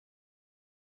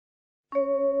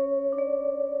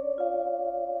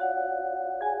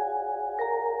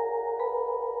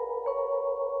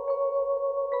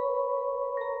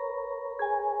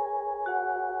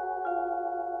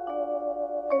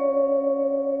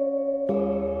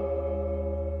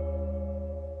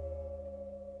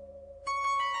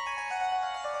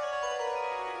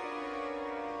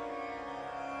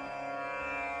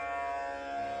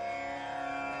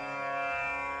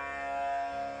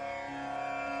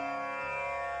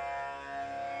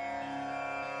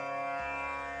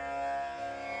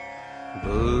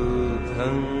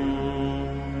बुद्धं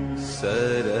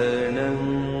शरणं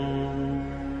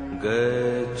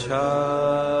गच्छामि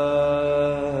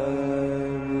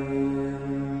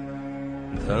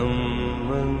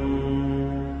धम्मं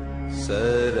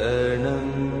शरणं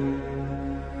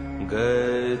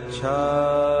गच्छामि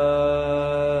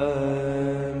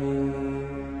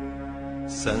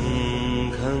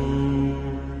संघं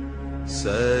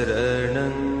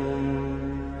शरणं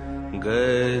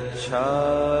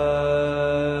गच्छामि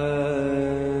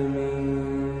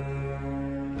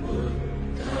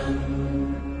बुद्धं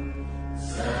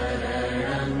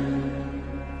शरणं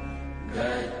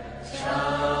गच्छामि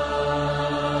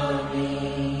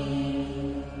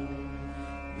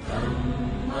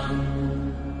धम्मं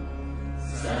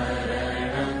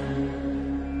शरणं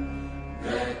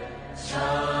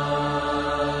गच्छामि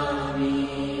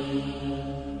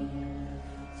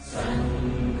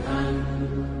संघं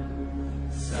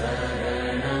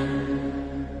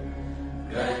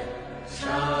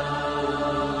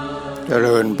เจ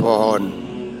ริญพร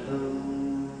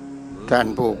ท่าน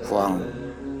ผู้ฟัง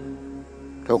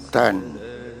ทุกท่าน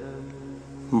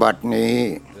บัดนี้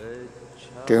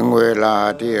ถึงเวลา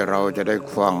ที่เราจะได้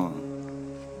ฟัง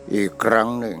อีกครั้ง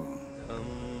หนึ่ง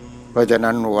เพราะฉะ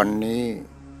นั้นวันนี้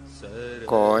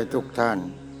ขอให้ทุกท่าน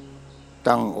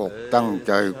ตั้งอกตั้งใ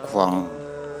จฟัง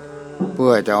เพื่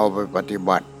อจะเอาไปปฏิ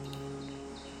บัติ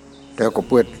แล้วก็เ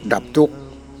พื่อดับทุกข์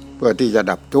เพื่อที่จะ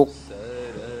ดับทุกข์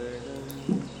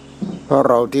เพราะ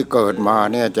เราที่เกิดมา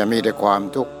เนี่ยจะมีแต่ความ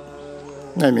ทุกข์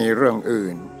ไม่มีเรื่องอื่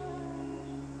น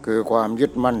คือความยึ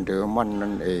ดมั่นถือมั่น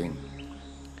นั่นเอง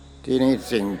ที่นี้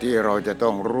สิ่งที่เราจะต้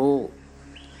องรู้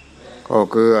ก็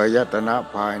คืออายตนะ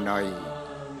ภายใน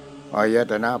อาย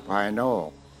ตนะภายนอก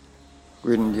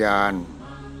วิญญาณ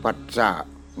ปัจจะ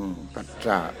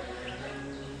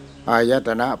อายต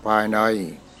นะภายใน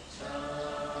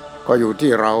ก็อยู่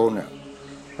ที่เราเนี่ย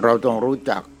เราต้องรู้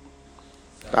จัก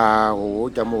ตาหู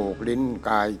จมูกลิ้นก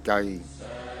ายใจ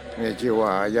นี่ชื่อว่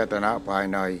าอายตนะภาย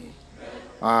ใน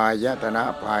อายตนะ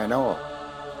ภายนอก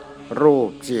รู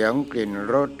ปเสียงกลิ่น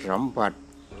รสสัมผัส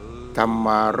ธรรม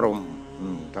ารมณ์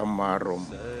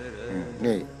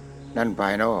นี่นั่นภา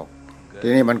ยนอกที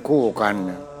นี้มันคู่กัน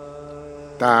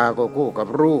ตาก็คู่กับ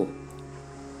รูป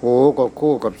หูก็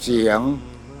คู่กับเสียง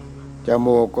จ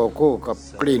มูกก็คู่กับ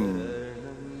กลิ่น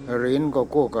ลิ้นก็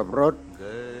คู่กับรส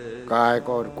กาย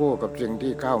ก็คู่กับสิ่ง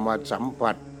ที่เข้ามาสัม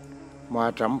ผั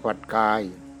สกาย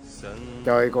ใจ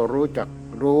ก็รู้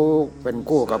เป็น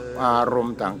คู่กับอารม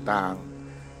ณ์ต่าง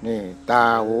ๆนี่ตา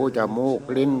หูจมูก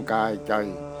ลิ้นกายใจ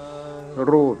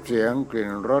รูปเสียงกลิ่น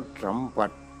รสสัมผั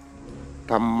ส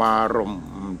ธรรมารม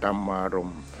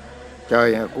ณ์ใจ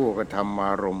คู่กับธรรม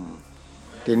ารมณ์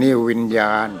ทีนี้วิญญ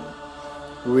า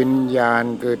ณ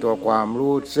คือตัวความ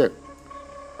รู้สึก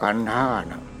ขันธ์ห้า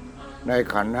นะใน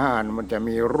ขันธ์ห้ามันจะ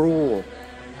มีรู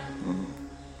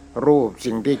ป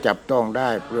สิ่งที่จับต้องได้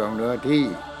เปลืองเนื้อ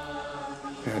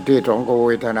ที่สองก็เว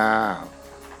ทนา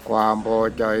ความพอ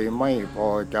ใจไม่พอ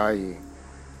ใจ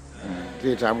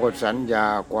ที่สามก็สัญญา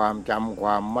ความจำคว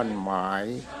ามมั่นหมาย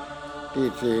ที่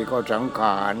สี่ก็สังข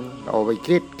ารเอาไป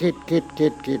คิด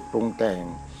ปรุงแต่ง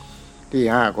ที่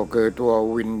ห้าก็คือตัว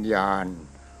วิญญาณ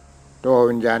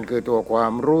คือตัวควา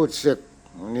มรู้สึก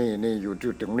นี่อยู่จุ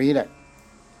ดตรงนี้แหละ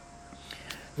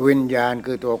วิญญาณ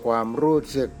คือตัวความรู้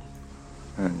สึก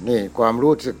นี่ความ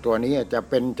รู้สึกตัวนี้จะ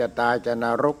เป็นจะตายจะน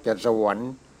รกจะสวรร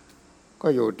ค์ก็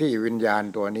อยู่ที่วิญญาณ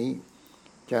ตัวนี้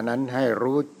ฉะนั้นให้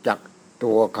รู้จัก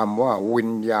ตัวคำว่าวิ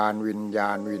ญญาณ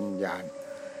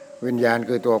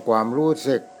คือตัวความรู้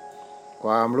สึก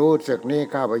นี้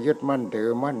ข้าไปยึดมั่นถือ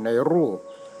มั่นในรูป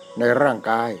ในร่าง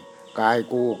กายกาย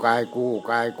กู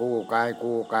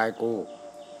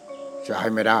ใช้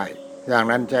ไม่ได้อย่าง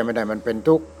นั้นใช้ไม่ได้มันเป็น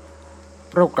ทุกข์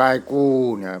เพราะกายกู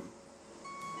เนี่ย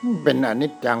เป็นอนิ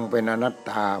จจังเป็นอนัต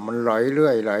ตามันไหลเรื่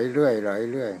อย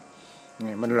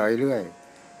นี่มันไหลเรื่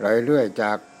อยจ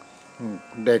าก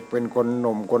เด็กเป็นคนห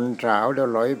นุ่มคนสาวแล้ว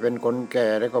ไหลเป็นคนแก่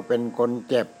แล้วก็เป็นคน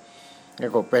เจ็บแล้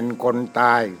วก็เป็นคนต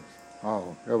าย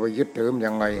เราไปยึดถือ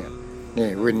ยังไงนี่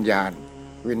วิญญ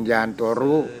าณตัว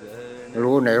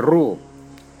รู้ในรูป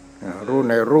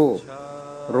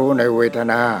รู้ในเวท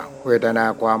นาเวทนา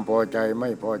ความพอใจไม่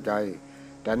พอใจ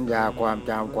สัญญาความ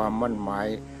จำความมั่นหมาย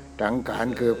สังขาร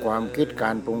คือความคิดกา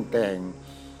รปรุงแต่ง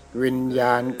วิญญ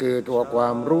าณคือตัวควา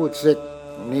มรู้สึก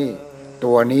นี่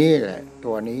ตัวนี้แหละ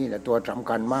ตัวสำ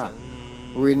คัญมาก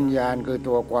วิญญาณคือ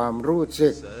ตัวความรู้สึ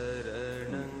ก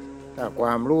ถ้าคว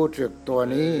ามรู้สึกตัว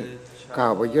นี้เข้า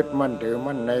ไปยึดมั่นถือ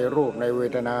มั่นในรูปในเว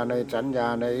ทนาในสัญญา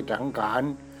ในสังขาร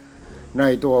ใน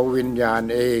ตัววิญญาณ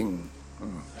เอง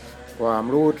ความ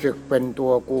รู้สึกเป็นตั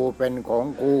วกูเป็นของ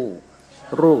กู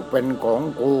รูปเป็นของ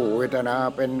กูเวทนา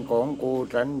เป็นของกู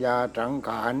สัญญาสังข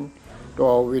ารตั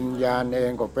ววิญญาณเอ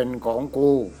งก็เป็นของ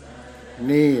กู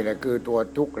นี่แหละคือตัว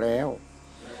ทุกข์แล้ว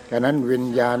ฉะนั้นวิญ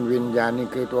ญาณนี่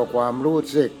คือตัวความรู้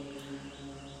สึก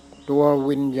ตัว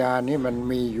วิญญาณนี่มัน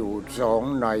มีอยู่สอง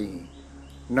ใ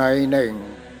นหนึ่ง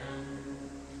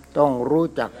ต้องรู้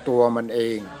จักตัวมันเอ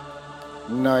ง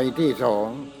ในที่สอง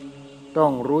ต้อ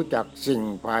งรู้จักสิ่ง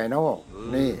ภายนอก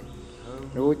นี่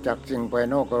รู้จักสิ่งภาย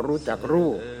นอกก็รู้จักรู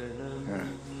ป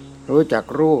รู้จั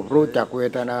กเว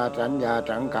ทนาสัญญา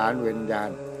สังขารวิญญ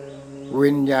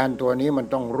าณตัวนี้มัน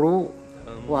ต้องรู้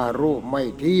ว่ารูปไม่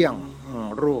เที่ยง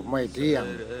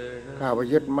ข้าพ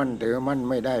ยึดมั่นถือมั่น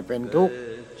ไม่ได้เป็นทุกข์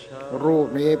รูป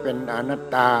นี้เป็นอนัต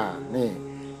ตานี่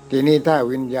ทีนี้ถ้า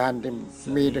วิญญาณที่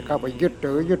มีแต่เข้าไปยึด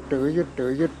ถือเ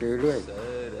รื่อย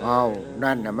เอา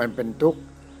นั่นน่ะมันเป็นทุกข์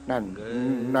นั่น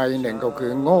ในหนึ่งก็คื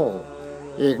อโง่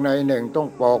อีกในหนึ่งต้อง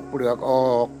ปอกเปลือกอ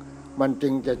อกมันจึ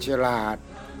งจะฉลาด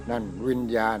นั่นวิญ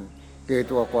ญาณคือ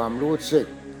ตัวความรู้สึก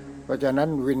เพราะฉะนั้น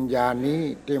วิญญาณนี้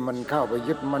ที่มันเข้าไป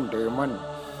ยึดมั่นถือมั่น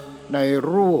ใน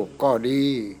รูปก็ดี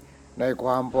ในคว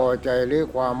ามพอใจหรือ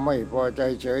ความไม่พอใจ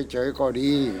เฉยๆก็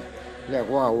ดีเรียก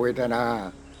ว่าเวทนา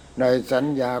ในสัญ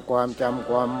ญาความจำ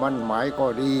ความมั่นหมายก็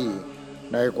ดี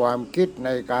ในความคิดใน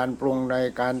การปรุงใน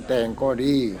การแต่งก็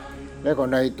ดีและก็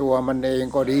ในตัวมันเอง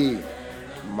ก็ดี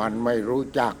มันไม่รู้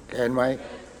จักเห็นไหม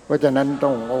เพราะฉะนั้นต้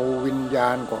องเอาวิญญา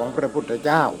ณของพระพุทธเ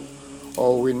จ้าเอา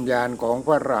วิญญาณของพ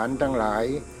ระอรหันต์ทั้งหลาย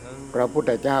พระพุท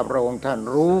ธเจ้าพระองค์ท่าน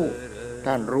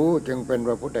รู้จึงเป็นพ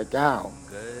ระพุทธเจ้า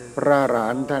พระอร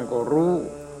หันต์ท่านก็รู้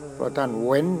เพราะท่านเ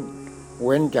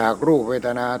ว้นจากรูปเวท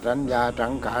นาสัญญาสั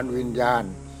งขารวิญญาณ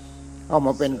เอาม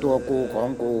าเป็นตัวกูของ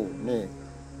กูนี่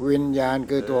วิญญาณ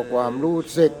คือตัวความรู้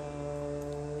สึก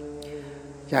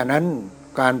ฉะนั้น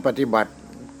การปฏิบัติ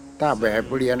ถ้าแบบ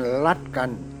เรียนรัดกัน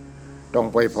ต้อง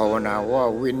ไปภาวนาว่า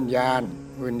วิญญาณ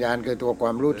คือตัวคว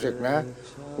ามรู้สึกนะ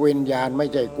วิญญาณไม่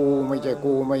ใช่กูไม่ใช่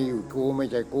กู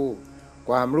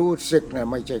ความรู้สึกนะ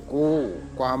ไม่ใช่กู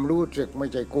ความรู้สึกไม่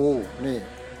ใช่กูนี่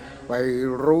ไป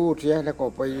รู้เสียแล้วก็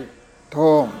ไป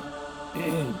ท่อง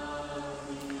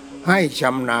ให้ช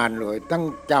ำนาญเลยทั้ง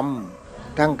จ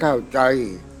ำทั้งเข้าใจ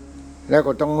แล้ว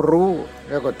ก็ต้องรู้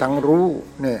แล้วก็ทั้งรู้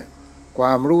เนี่ยคว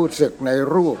ามรู้สึกใน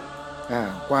รูป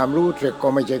ความรู้สึกก็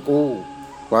ไม่ใช่กู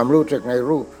ความรู้สึกใน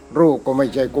รูปก็ไม่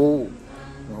ใช่กู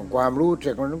ความรู้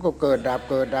สึกมันก็เกิด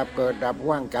ดับ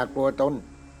ว่างจากตัวตน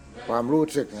ความรู้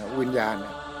สึกวิญญาณ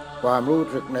ความรู้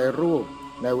สึกในรูป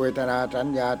ในเวทนาสัญ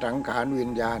ญาสังขารวิ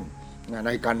ญญาณใน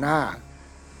ขันธ์ห้า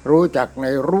รู้จักใน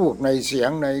รูปในเสีย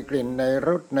งในกลิ่นในร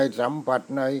สในสัมผัส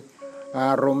ในอ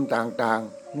ารมณ์ต่าง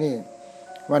ๆนี่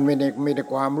มันมีแต่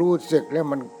ความรู้สึกแล้ว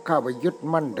มันเข้าไปยึด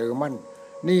มั่นถือมั่น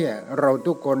นี่เรา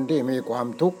ทุกคนที่มีความ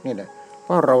ทุกข์นี่แหละเพ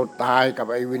ราะเราตายกับ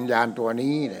ไอ้วิญญาณตัว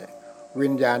นี้แหละวิ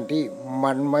ญญาณที่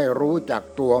มันไม่รู้จัก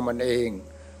ตัวมันเอง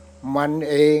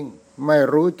ไม่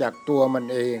รู้จักตัวมัน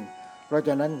เองเพราะฉ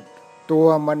ะนั้นตัว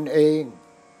มันเอง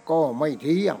ก็ไม่เ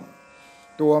ที่ยง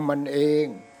ตัวมันเอง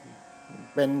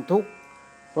เป็นทุกข์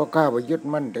เพราะข้าไปยึด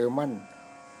มั่นถือมั่น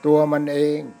ตัวมันเอ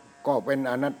งก็เป็น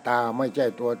อนัตตาไม่ใช่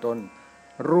ตัวตน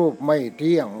รูปไม่เ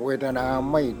ที่ยงเวทนา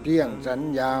ไม่เที่ยงสัญ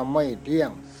ญาไม่เที่ยง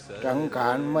สังขา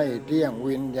รไม่เที่ยง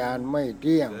วิญญาณไม่เ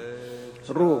ที่ยง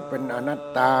รูปเป็นอนัต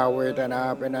ตาเวทนา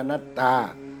เป็นอนัตตา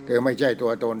คือไม่ใช่ตั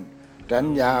วตนสัญ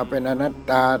ญาเป็นอนัต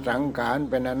ตาสังขาร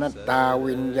เป็นอนัตตา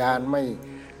วิญญาณ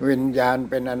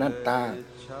เป็นอนัตตา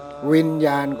วิญญ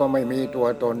าณก็ไม่มีตัว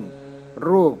ตน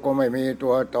รูปก็ไม่มีตั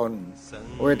วตน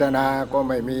เวทนาก็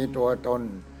ไม่มีตัวตน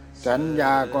สัญญ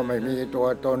าก็ไม่มีตัว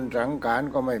ตนสังขาร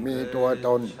ก็ไม่มีตัวต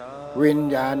นวิญ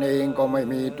ญาณเองก็ไม่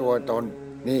มีตัวตน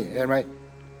นี่เห็นไหม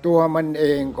ตัวมันเอ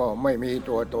งก็ไม่มี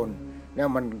ตัวตนแล้ว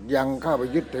มันยังเข้าไป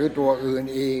ยึดถือตัวอื่น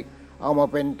อีกเอามา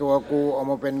เป็นตัวกูเอา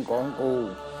มาเป็นของกู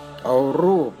เอา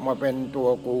รูปมาเป็นตัว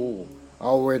กูเอ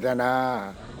าเวทนา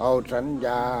เอาสัญญ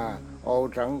าเอา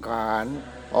สังขาร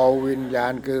เอาวิญญา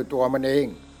ณคือตัวมันเอง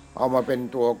เอามาเป็น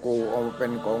ตัวกูเอามาเป็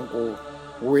นของกู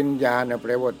วิญญาณแป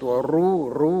ลว่าตัวรู้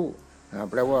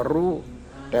แปลว่ารู้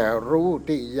แต่รู้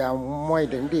ที่ยังไม่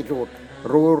ถึงที่สุด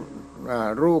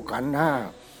รู้ขันธ์ห้า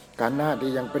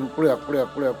ที่ยังเป็นเปลือก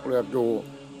อยู่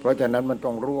เพราะฉะนั้นมันต้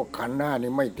องรู้ว่าขันธ์ห้า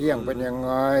นี่ไม่เที่ยงเป็นยัง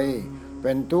ไงเ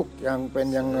ป็นทุกข์ยังเป็น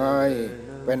ยังไง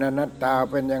เป็นอนัตตา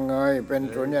เป็นยังไงเป็น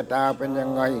สุญญตาเป็นยั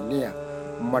งไงเนี่ย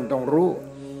มันต้องรู้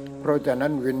เพราะฉะนั้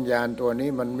นวิญญาณตัวนี้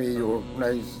มันมีอยู่ใน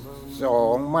สอ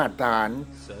งมาตรฐาน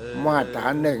มาตรฐา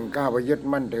นหนึ่งก้าวไปยึด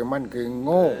มั่นถือมั่นคือโ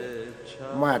ง่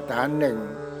มาตรฐานหนึ่ง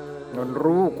มัน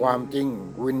รู้ความจริง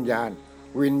วิญญ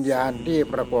าณที่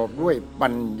ประกอบด้วยปั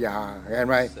ญญาเห็น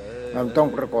ไหมมันต้อง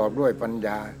ประกอบด้วยปัญญ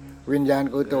าวิญญาณ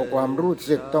คือตัวความรู้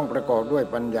สึกต้องประกอบด้วย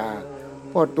ปัญญา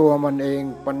เพราะตัวมันเอง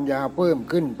ปัญญาเพิ่ม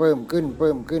ขึ้น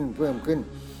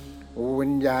วิ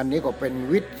ญญาณนี้ก็เป็น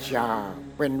วิชา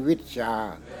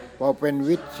พอเป็น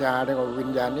วิชาแล้วก็วิญ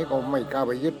ญาณนี้ก็ไม่เข้าไ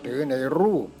ปยึดถือใน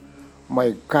รูปไม่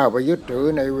เข้าไปยึดถือ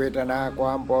ในเวทนาคว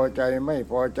ามพอใจไม่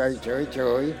พอใจเฉ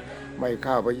ยไม่เ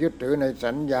ข้าไปยึดถือใน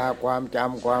สัญญาความจ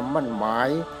ำความมั่นหมาย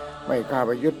ไม่เข้าไ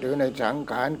ปยึดถือในสัง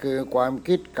ขารคือความ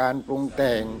คิดการปรุงแ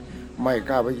ต่งไม่เ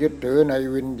ข้าไปยึดถือใน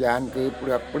วิญญาณคือเป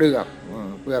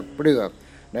ลือก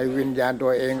ในวิญญาณตั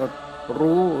วเองก็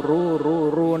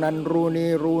รู้นั้นรู้นี้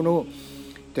รู้นู้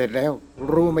เสร็จแล้ว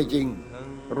รู้ไม่จริ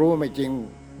ง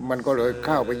มันก็เลยเ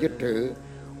ข้าไปยึดถือ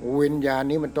วิญญาณ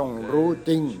นี้มันต้องรู้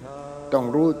จริง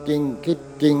คิด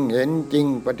จริงเห็นจริง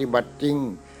ปฏิบัติจริง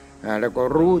แล้วก็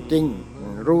รู้จริง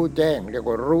รู้แจ้งเรียก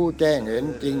ว่ารู้แจ้งเห็น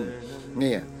จริงเ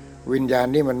นี่ยวิญญาณ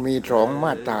นี้มันมีสองม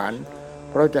าตรฐาน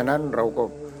เพราะฉะนั้นเราก็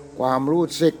ความรู้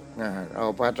สึกเอา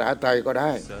ภาษาไทยก็ไ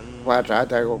ด้ภาษา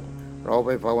ไทยก็เราไป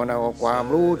ภาวนาว่าความ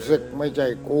รู้สึกไม่ใช่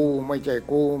กู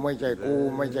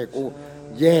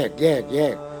แยก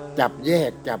จับแย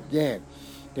ก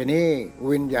ทีนี้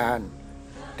วิญญาณ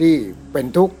ที่เป็น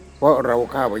ทุกข์เพราะเรา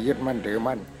เข้าไปยึดมั่นถือ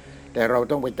มั่นแต่เรา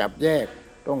ต้องไปจับแยก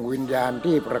ต้องวิญญาณ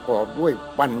ที่ประกอบด้วย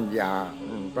ปัญญา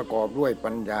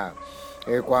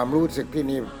ความรู้สึกที่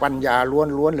นี่ปัญญาล้วน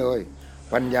เลย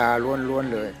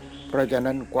เลยเพราะฉะ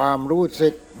นั้นความรู้สึ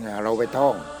กเราไปท่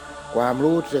องความ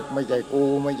รู้สึกไม่ใช่กู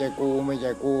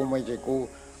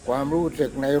ความรู้สึ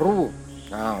กในรูป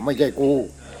ไม่ใช่กู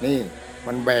นี่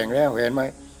มันแบ่งแล้วเห็นไหม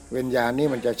วิญญาณนี้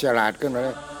มันจะฉลาดขึ้นมาเล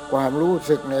ยความรู้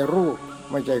สึกในรูป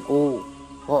ไม่ใช่กู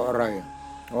เพราะอะไร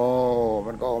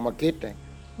มันก็ออกมาคิดเลย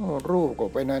รูปก็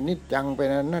เป็นอนิจจังเป็น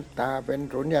อนัตตาเป็น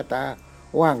สุญญตา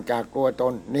ว่างจากตัวต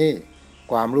นนี่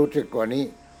ความรู้สึกตัวนี้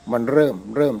มันเ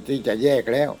ริ่มที่จะแยก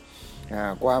แล้ว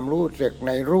ความรู้สึกใ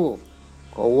นรูป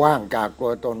ก็ว่างจากตั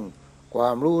วตนควา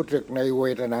มรู้สึกในเว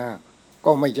ทนา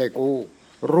ก็ไม่ใช่กู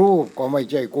รูปก็ไม่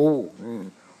ใช่กู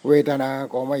เวทนา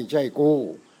ก็ไม่ใช่กู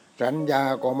สัญญา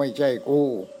ก็ไม่ใช่กู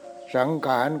สังข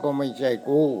ารก็ไม่ใช่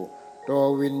กูตัว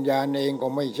วิญญาณเองก็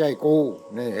ไม่ใช่กู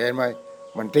นี่เห็นไหม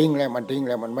มันทิ้งแล้วมัน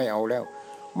ไม่เอาแล้ว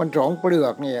มันสองเปลือ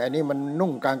กนี่อันนี้มันนุ่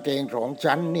งกางเกงสอง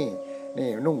ชั้นนี่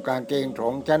นุ่งกางเกงสอ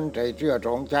งชั้นใส่เสื้อส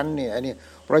องชั้นนี่อันนี้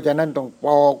เพราะฉะนั้นต้องป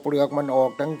อกเปลือกมันออ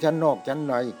กทั้งชั้นนอกชั้น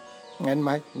ในเห็นไหม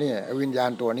นี่วิญญา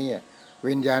ณตัวนี้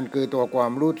วิญญาณคือตัวควา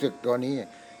มรู้สึกตัวนี้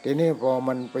ทีนี้พอ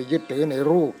มันไปยึดถือใน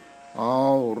รูป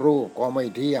รูปก็ไม่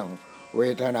เที่ยงเว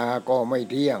ทนาก็ไม่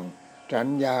เที่ยงสัญ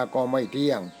ญาก็ไม่เที่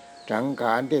ยงสังข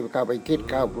ารที่เข้าไปคิด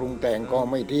เข้าปรุงแต่งก็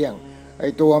ไม่เที่ยงไอ้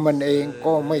ตัวมันเอง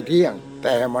ก็ไม่เที่ยงแ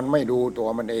ต่มันไม่ดูตัว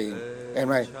มันเองเห็น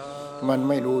ไหมมันไ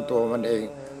ม่ดูตัวมันเอง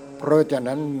เพราะฉะ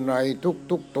นั้นในทุ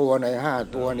กตัวใน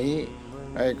5ตัวนี้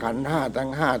ในขันธ์5ทั้ง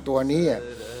5ตัวนี้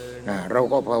เรา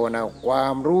ก็ภาวนาควา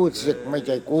มรู้สึกไม่ใ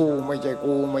ช่กู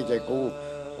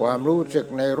ความรู้สึก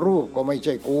ในรูปก็ไม่ใ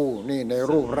ช่กูนี่ใน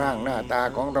รูปร่างหน้าตา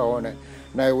ของเราเนี่ย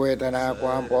ในเวทนาคว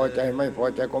ามพอใจไม่พอ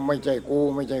ใจก็ไม่ใช่กู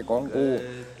ไม่ใช่ของกู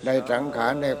ในสังขา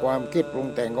รในความคิดปรุง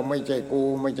แต่งก็ไม่ใช่กู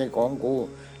ไม่ใช่ของกู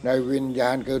ในวิญญา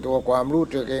ณคือตัวความรู้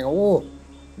สึกเอง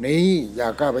นี่อย่า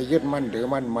เข้าไปยึดมั่นถือ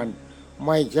มั่นมันไ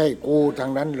ม่ใช่กูทา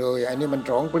งนั้นเลยอันนี้มัน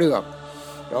สองเปลือก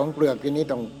ทีนี้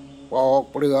ต้องปอก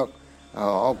เปลือก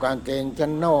เอากางเกงชั้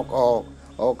นนอกออก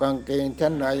เอากางเกงชั้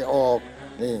นในออก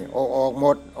นี่ออกห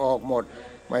มด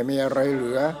ไม่มีอะไรเห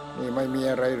ลือนี่ไม่มี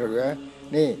อะไรเหลือ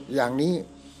นี่อย่างนี้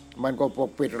มันก็ปก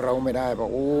ปิดเราไม่ได้บอก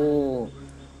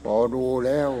พอดูแ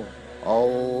ล้วเอา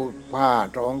ผ้า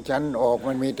สองชั้นออก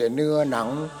มันมีแต่เนื้อหนัง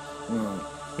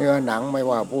ไม่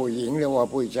ว่าผู้หญิงหรือว่า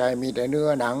ผู้ชายมีแต่เนื้อ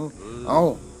หนัง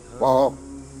ปอก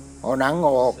เอาหนัง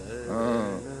ออก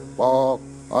ปอก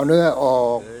เอาเนื้อออ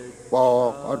กปอ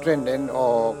กเอาเส้นเอ็นอ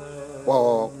อกปอ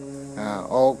ก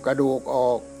เอากระดูกอ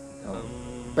อก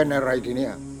เป็นอะไรทีเนี้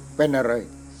ยเป็นอะไร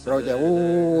เราจะ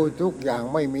ทุกอย่าง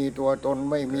ไม่มีตัวตน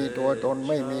ไม่มีตัวต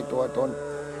น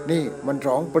นี่มันส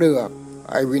องเปลือก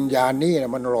ไอ้วิญญาณนี่แหละ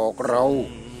มันหลอกเรา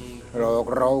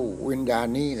วิญญาณ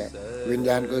นี่แหละวิญญ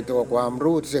าณคือตัวความ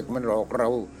รู้สึกมันหลอกเรา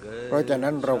เพราะฉะ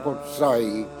นั้นเราก็ใส่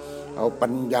เอาปั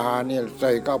ญญาเนี่ยใ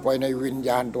ส่เข้าไปในวิญญ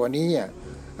าณตัวนี้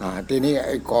ทีนี้ไ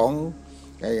อ้ของ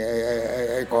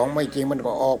ไอ้ของไม่จริงมัน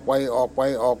ก็ออกไป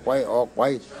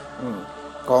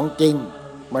ของจริง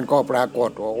มันก็ปราก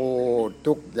ฏว่าโอ้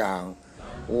ทุกอย่าง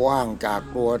ว่างจาก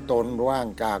ตัวตนว่าง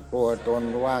จากตัวตน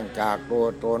ว่างจากตัว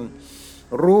ตน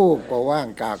รูปก็ว่าง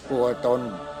จากตัวตน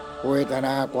เวทน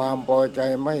าความพอใจ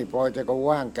ไม่พอใจก็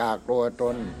ว่างจากตัวต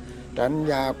นสัญ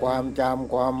ญาความจ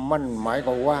ำความมั่นหมาย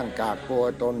ก็ว่างจากตัว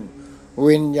ตน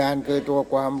วิญญาณคือตัว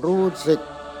ความรู้สึก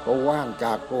ก็ว่างจ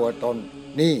ากตัวตน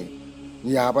นี่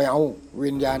อย่าไปเอาวิ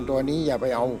ญญาณตัวนี้อย่าไป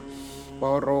เอาพอ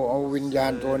เราเอาวิญญา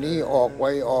ณตัวนี้ออกไป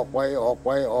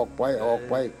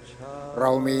เร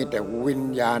ามีแต่วิญ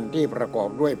ญาณที่ประกอบ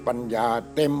ด้วยปัญญา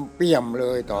เต็มเปี่ยมเล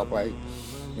ยต่อไป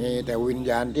มีแต่วิญ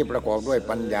ญาณที่ประกอบด้วย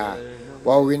ปัญญาพ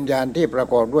อวิญญาณที่ประ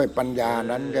กอบด้วยปัญญา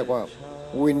นั้นเรียกว่า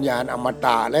วิญญาณอมต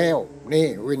ะแล้วนี่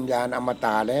วิญญาณอมต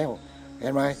ะแล้วเห็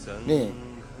นไหมนี่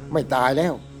ไม่ตายแล้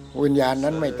ววิญญาณ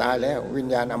นั้นไม่ตายแล้ววิญ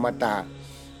ญาณอมตะ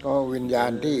ก็วิญญา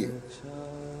ณที่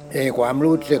ความ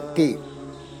รู้สึกที่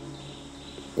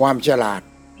ความฉลาด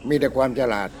มีแต่ความฉ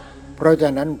ลาดเพราะฉ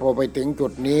ะนั้นพอไปถึงจุ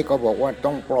ดนี้ก็บอกว่า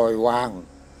ต้องปล่อยวาง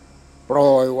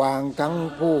ทั้ง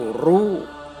ผู้รู้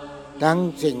ทั้ง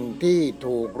สิ่งที่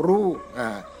ถูกรู้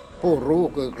ผู้รู้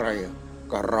คือใคร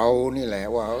ก็เรานี่แหละ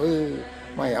ว่า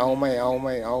ไม่เอา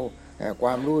คว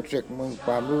ามรู้สึกมึงค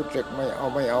วามรู้สึกไ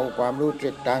ม่เอาความรู้สึ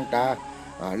กทางตา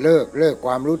เลิกค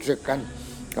วามรู้สึกกัน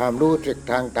ความรู้สึก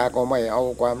ทางตาก็ไม่เอา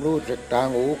ความรู้สึกทาง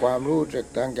หูความรู้สึก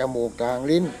ทางจมูกทาง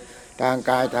ลิ้นทาง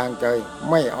กายทางใจ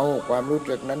ไม่เอาความรู้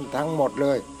สึกนั้นทั้งหมดเล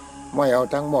ยไม่เอา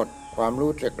ทั้งหมดความ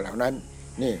รู้สึกเหล่านั้น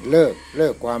นี่เลิ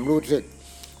กความรู้สึก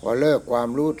พอเลิกความ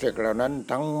รู้สึกเหล่านั้น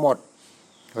ทั้งหมด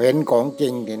เห็นของจริ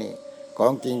งทีนี้ขอ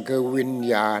งจริงคือวิญ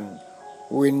ญาณ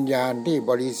ที่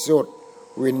บริสุทธิ์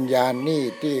วิญญาณนี่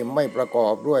ที่ไม่ประกอ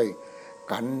บด้วย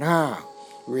ขันธ์ห้า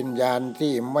วิญญาณ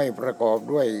ที่ไม่ประกอบ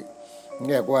ด้วยเ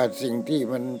รียกว่าสิ่งที่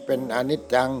มันเป็นอนิจ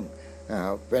จัง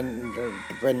เ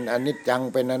ป็นอนิจจัง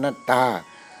เป็นอนัตตา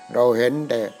เราเห็น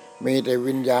แต่มีแต่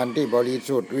วิญญาณที่บริ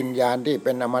สุทธิ์วิญญาณที่เ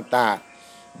ป็นอมตะ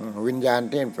วิญญาณ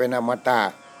ที่เป็นอมตะ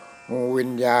วิ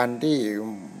ญญาณที่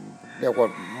เรียกว่า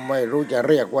ไม่รู้จะ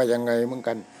เรียกว่ายังไงเหมือน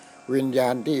กันวิญญา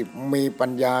ณที่มีปั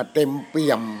ญญาเต็มเปี่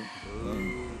ยม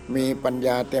มีปัญญ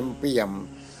าเต็มเปี่ยม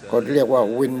ก็เรียกว่า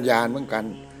วิญญาณเหมือนกัน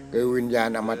คือวิญญาณ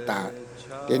อมตะ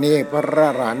ทีนี้พระอร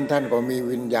หันต์ท่านก็มี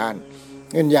วิญญาณ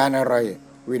อะไร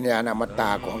วิญญาณอมตะ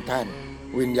ของท่าน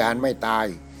วิญญาณไม่ตาย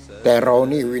แต่เรา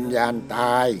นี่วิญญาณต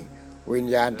ายวิญ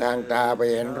ญาณทางตาไป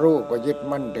เห็นรูปก็ยึด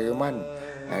มั่นถือมั่น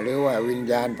หรือว่าวิญ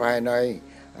ญาณภายใน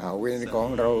วิญญาณของ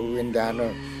เราวิญญาณ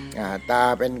ตา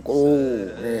เป็นกู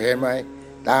เห็นไหม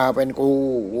ตาเป็นกู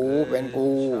หูเป็นกู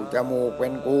จมูกเป็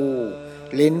นกู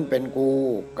ลิ้นเป็นกู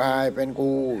กายเป็น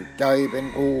กูใจเป็น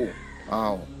กู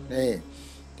นี่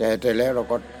แต่เสร็จแล้วเรา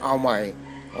ก็เอาใหม่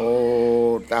โอ้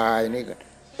ตา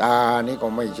นี่ก็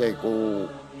ไม่ใช่กู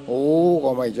หูก็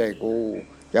ไม่ใช่กู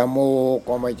จมูก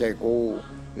ก็ไม่ใช่กู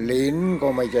ลิ้นก็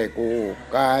ไม่ใช่กู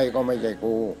กายก็ไม่ใช่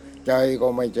กูใจก็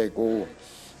ไม่ใช่กู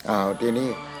ทีนี้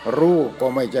รูปก็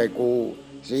ไม่ใช่กู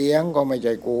เสียงก็ไม่ใ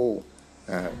ช่กู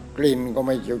กลิ่นก็ไ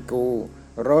ม่ใช่กู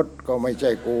รสก็ไม่ใ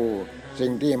ช่กูสิ่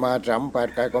งที่มาสัมผัส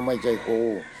กายก็ไม่ใช่กู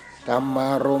ธรรมา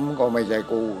รมณ์ก็ไม่ใช่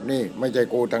กูนี่ไม่ใช่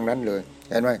กูทั้งนั้นเลย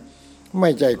เห็นไหมไ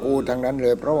ม่ใช่กูทั้งนั้นเล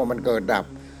ยเพราะว่ามันเกิดดับ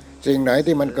สิ่งไหน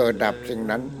ที่มันเกิดดับสิ่ง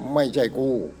นั้นไม่ใช่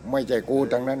กู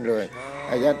ทั้งนั้นเลย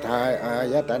อา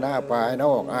ยตนะภายน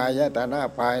อกอายตนะ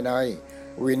ภายใน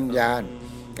วิญญาณ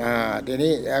ที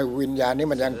นี้วิญญาณนี้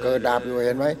มันยังเกิดดับอยู่เ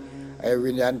ห็นไหมไอ้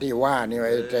วิญญาณที่ว่านี่ไ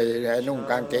อ้นุ่ง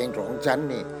กางเกงสองชั้น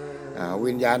นี่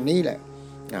วิญญาณนี้แหละ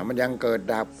มันยังเกิด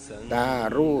ดับตา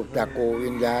รูปจักขุ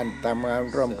วิญญาณทำงาน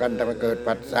ร่วมกันทำให้เกิด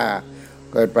ปัจจ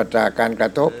าการกร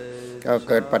ะทบก็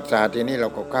เกิดปัจจาทีนี้เรา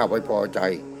ก็เข้าไปพอใจ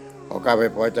พอเข้าไป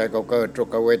พอใจก็เกิดทุก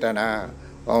ขเวทนา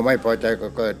พอไม่พอใจก็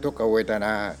เกิดทุกขเวทน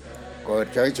าเกิด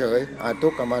เฉยทุ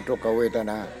กขมาทุกขเวท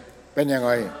นาเป็นยังไง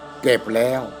เก็บแ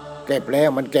ล้ว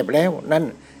มันเก็บแล้วนั่น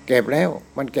เก็บแล้ว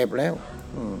มันเก็บแล้ว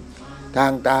ทา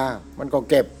งตามันก็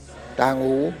เก็บทาง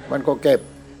หูมันก็เก็บ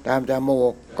ทางจมู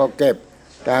กก็เก็บ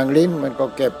ทางลิ้นมันก็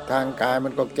เก็บทางกายมั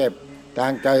นก็เก็บทา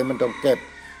งใจมันต้องเก็บ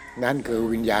นั่นคือ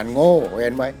วิญญาณโง่เห็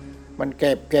นไหมมันเ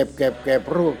ก็บ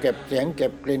รูปเก็บเสียงเก็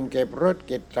บกลิ่นเก็บรส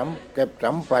เก็บ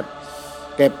สัมผัส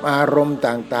เก็บอารมณ์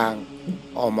ต่าง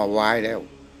ๆเอามาไว้แล้ว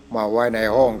มาไว้ใน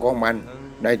ห้องของมัน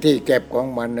ในที่เก็บของ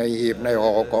มันในหีบในห่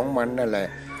อของมันนั่นแหละ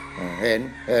เห็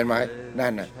นไหม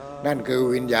นั่นคือ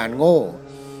วิญญาณโง่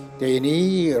ทีนี้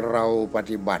เราป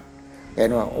ฏิบัติเห็น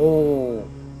ว่าโอ้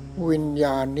วิญญ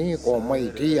าณนี้ก็ไม่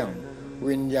เที่ยง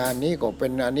วิญญาณนี้ก็เป็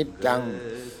นอนิจจัง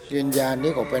วิญญาณ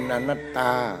นี้ก็เป็นอนัตต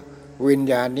าวิญ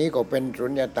ญาณนี้ก็เป็นสุ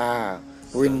ญญตา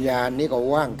วิญญาณนี้ก็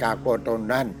ว่างจากตัวตน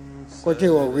นั้นก็ชื่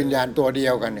อว่าวิญญาณตัวเดี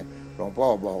ยวกันหลวงพ่อ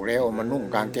บอกแล้วมันนุ่ง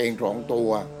กางเกงสองตัว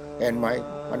เห็นไหม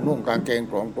มันนุ่งกางเกง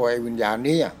สองตัวไอ้วิญญาณ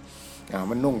นี้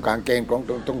มันนุ่งกางเกง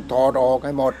ต้องถอดออกใ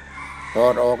ห้หมดถอ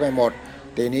ดออกให้หมด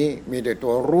ทีนี้มีแต่ตั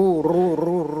วรู้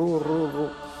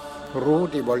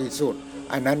ที่บริสุทธิ์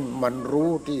อันนั้นมันรู้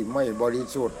ที่ไม่บริ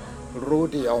สุทธิ์รู้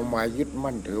ที่เอามายึด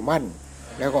มั่นถือมั่น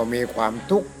แล้วก็มีความ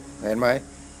ทุกข์เห็นไหม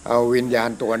เอาวิญญาณ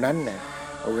ตัวนั้นเนี่ย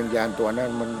เอาวิญญาณตัวนั้น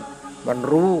มัน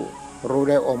รู้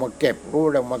แล้วเอามาเก็บรู้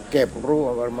แล้วมาเก็บรู้เอ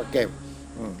ามาเก็บ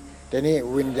ทีนี้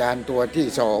วิญญาณตัวที่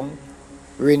สอง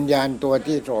วิญญาณตัว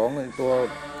ที่สองตัว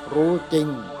รู้จริง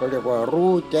เขาเรียกว่า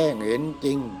รู้แจ้งเห็นจ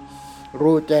ริง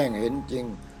รู้แจ้งเห็นจริง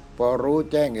พอรู้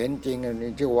แจ้งเห็นจริง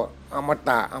นี่ชื่อว่าอม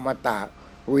ตะ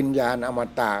วิญญาณอม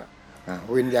ตะ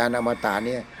วิญญาณอมตะเ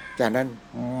นี่ยจากนั้น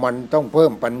มันต้องเพิ่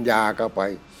มปัญญาเข้าไป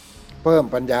เพิ่ม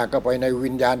ปัญญาเข้าไปในวิ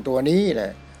ญญาณตัวนี้แหล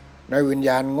ะในวิญญ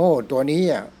าณโง่ตัวนี้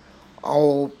เอา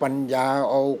ปัญญา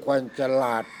เอาความฉล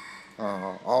าด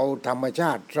เอาธรรมช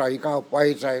าติใส่เข้าไป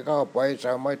ใส่เข้าไปใ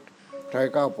ส่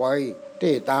เข้าไป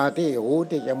ที่ตาที่หู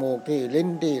ที่จมูกที่ลิ้น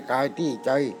ที่กายที่ใ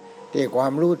จที่ควา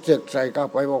มรู้สึกใส่เข้า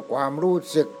ไปว่าความรู้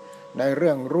สึกในเ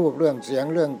รื่องรูปเรื่องเสียง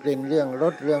เรื่องกลิ่นเรื่องร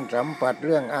สเรื่องสัมผัสเ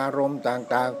รื่องอารมณ์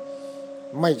ต่าง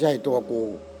ๆไม่ใช่ตัวกู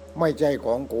ไม่ใช่ข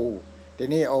องกูที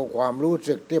นี้เอาความรู้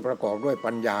สึกที่ประกอบด้วย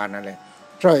ปัญญานั่นแหละ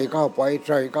ใส่เข้าไปใ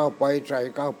ส่เข้าไปใส่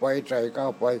เข้าไปใส่เข้า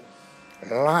ไป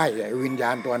ไล่วิญญา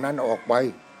ณตัวนั้นออกไป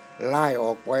ไล่อ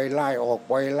อกไปไล่ออก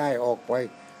ไปไล่ออกไป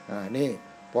นี่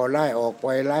พอไล่ออกไป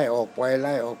ไล่ออกไปไ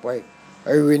ล่ออกไปไ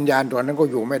อ้วิญญาณตัวนั้นก็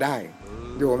อยู่ไม่ได้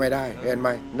เห็นไหม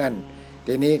นั่น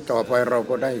ทีนี้ต่อไปเรา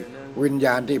ก็ได้วิญญ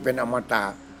าณที่เป็นอมตะ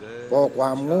พอคว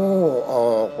ามโง่อ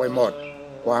อกไปหมด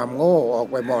ความโง่ออก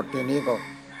ไปหมดทีนี้ก็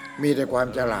มีแต่ความ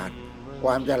ฉลาด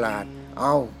เอ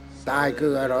าตายคื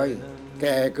ออะไรแ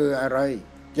ก่คืออะไร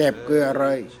เจ็บคืออะไร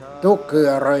ทุกข์คือ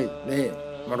อะไรนี่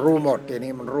มันรู้หมดที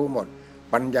นี้มันรู้หมด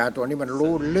ปัญญาตัวนี้มัน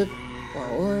รู้ลึกว่า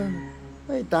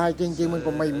ตายจริงๆมัน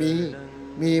ก็ไม่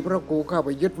มีเพราะกูเข้าไป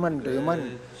ยึดมั่นถือมั่น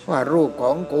ว่ารูปข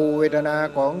องกูเวทนา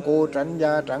ของกูสัญญ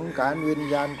าสังขารวิญ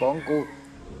ญาณของกู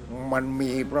มัน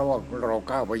มีเพราะว่าเราเ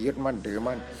ข้าไปยึดมั่นถือ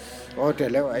มั่นแต่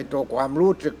แล้วไอ้ตัวความ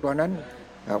รู้สึกตัวนั้น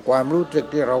ความรู้สึก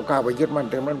ที่เราเข้าไปยึดมั่น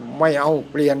ถือมั่นไม่เอา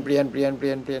เปลี่ยน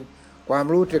ความ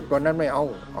รู้สึกตัวนั้นไม่เอา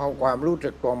ความรู้สึ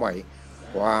กตัวใหม่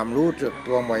ความรู้สึก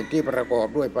ตัวใหม่ที่ประกอบ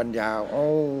ด้วยปัญญา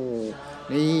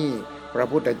นี่พระ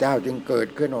พุทธเจ้าจึงเกิด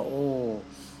ขึ้นว่า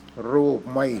รูป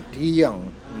ไม่เที่ยง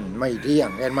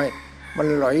เห็นไหมมัน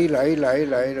ไหลเล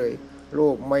ยรู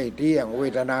ปไม่เที่ยงเว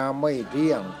ทนาไม่เ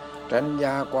ที่ยงสัญญ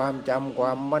าความจำคว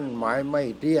ามมั่นหมายไม่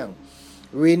เที่ยง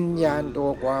วิญญาณตัว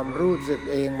ความรู้สึก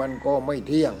เองมันก็ไม่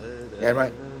เที่ยงเห็นไหม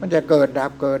มันจะเกิดดั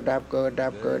บ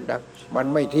มัน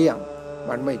ไม่เที่ย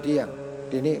ง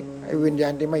ทีนี้ไอ้วิญญา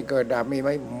ณที่ไม่เกิดดับมีไหม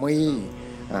มี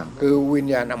คือวิญ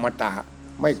ญาณอมตะ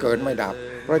ไม่เกิดไม่ดับ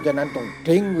เพราะฉะนั้นต้อง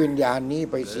ทิ้งวิญญาณนี้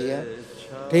ไปเสีย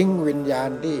ทิ้งวิญญาณ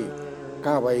ที่เ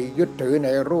ข้าไปยึดถือใน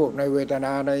รูปในเวทน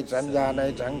าในสัญญาใน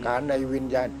สังขารในวิญ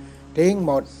ญาณทิ้งห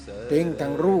มดทิ้ง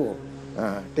ทั้งรูป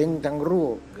ทิ้งทั้ง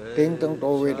ตั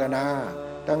วเวทนา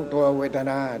ทั้งตัวเวท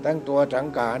นาทั้งตัวสัง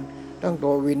ขารทั้งตั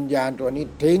ววิญญาณตัวนี้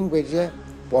ทิ้งไปเสีย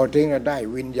พอทิ้งแล้วได้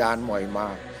วิญญาณใหม่มา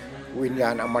วิญญา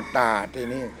ณอมตะที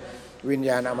นี้วิญญ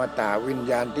าณอมตะวิญ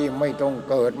ญาณที่ไม่ต้อง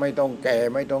เกิดไม่ต้องแก่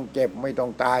ไม่ต้องเจ็บไม่ต้อ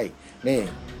งตายนี่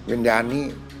วิญญาณนี้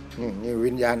นี่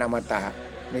วิญญาณอมตะ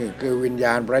นี่คือวิญญ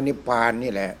าณพระนิพพาน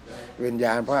นี่แหละวิญญ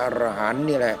าณพระอรหันต์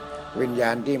นี่แหละวิญญา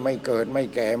ณที่ไม่เกิดไม่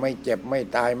แก่ไม่เจ็บไม่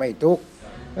ตายไม่ทุกข์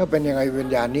แล้วเป็นยังไงวิญ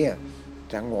ญาณนี้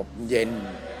สงบเย็น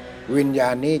วิญญา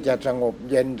ณนี้จะสงบ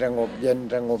เย็น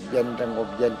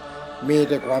มีแ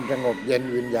ต่ความสงบเย็น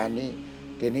วิญญาณนี้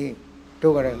ทีนี้ทุ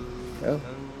กข์อะไร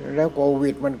แล้วโควิ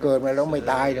ดมันเกิดมาแล้วไม่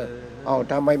ตายเลย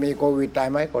ถ้าไม่มีโควิดตาย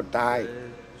ไหมก็ตา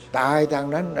ยทาง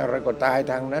นั้นอะไรก็ตาย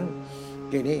ทางนั้น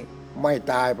ทีนี้ไม่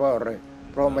ตายเพราะอะไร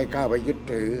เพราะไม่เข้าไปยึด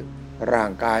ถือร่า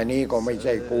งกายนี้ก็ไม่ใ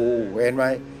ช่กูเห็นไหม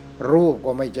รูป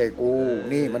ก็ไม่ใช่กู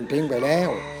นี่มันทิ้งไปแล้ว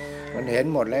มันเห็น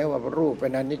หมดแล้วว่ารูปเป็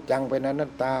นอนิจจังเป็นอนั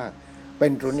ตตาเป็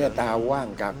นสุญญตาว่าง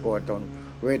จากตัวตน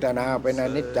เวทนาเป็นอ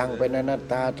นิจจังเป็นอนัต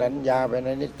ตาสัญญาเป็น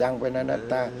อนิจจังเป็นอนัต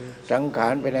ตาสังขา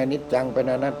รเป็นอนิจจังเป็น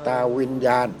อนัตตาวิญญ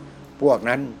าณพวก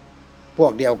นั้นพว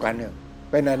กเดียวกันเนี่ย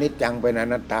เป็นอนิจจังเป็นอ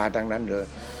นัตตาทั้งนั้นเลย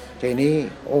ทีนี้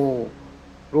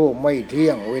รูปไม่เที่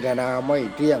ยงเวทนาไม่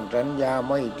เที่ยงสัญญา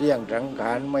ไม่เที่ยงสังข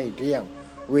ารไม่เที่ยง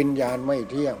วิญญาณไม่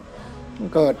เที่ยง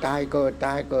เกิดตาย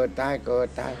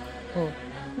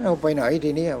เอาไปไหน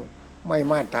ทีนี้ไม่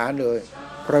มาตรฐานเลย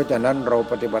เพราะฉะนั้นเรา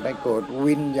ปฏิบัติให้เกิด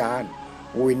วิญญาณ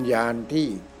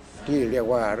ที่เรียก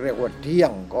ว่าเที่ย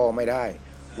งก็ไม่ได้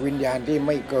วิญญาณที่ไ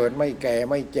ม่เกิดไม่แก่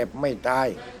ไม่เจ็บไม่ตาย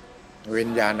วิญ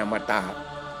ญาณอมตะ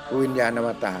วิญญาณอ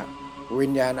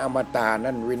มตะ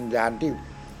นั้นวิญญาณที่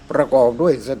ประกอบด้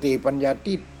วยสติปัญญา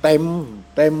ที่เ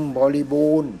ต็มบริ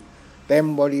บูรณ์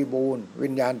วิ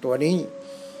ญญาณตัวนี้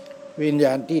วิญญ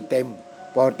าณที่เต็ม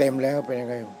พอเต็มแล้วเป็นยัง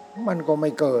ไงมันก็ไ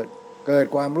ม่เกิด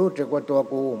ความรู้สึกว่าตัว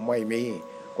กูไม่มี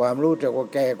ความรู้สึกว่า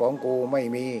แก่ของกูไม่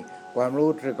มี ความ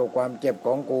รู้สึกกับความเจ็บข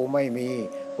องกูไม่มี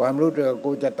ความรู้สึกว่า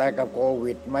กูจะตายกับโค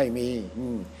วิดไม่มี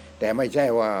แต่ไม่ใช่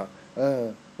ว่า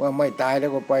ว่าไม่ตายแล้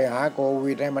วก็ไปหาโค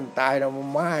วิดให้มันตายแล้ว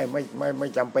ไม่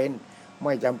จำเป็นไ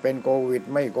ม่จำเป็นโควิด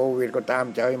ไม่โควิดก็ตาม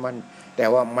ใจมันแต่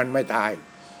ว่ามันไม่ตาย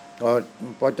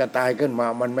พอจะตายขึ้นมา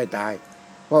มันไม่ตาย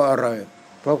เพราะอะไร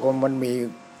เพราะคนมันมี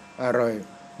อะไร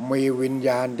มีวิญญ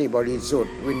าณที่บริสุท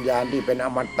ธิ์วิญญาณที่เป็นอ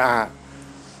มตะ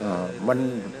มัน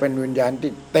เป็นวิญญาณ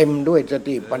ที่เต็มด้วยส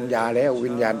ติปัญญาแล้ววิ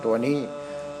ญญาณตัวนี้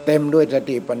เต็มด้วยส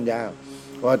ติปัญญา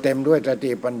พอเต็มด้วยส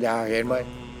ติปัญญาเห็นไหม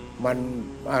มัน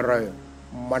อะไร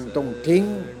มันต้องทิ้ง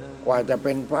กว่าจะเ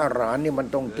ป็นพระอรหันต์นี่มัน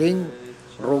ต้องทิ้ง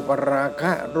รูปราค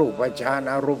ะรูปฌาน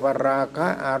อรูปราคะ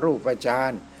อรูปฌา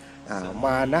นม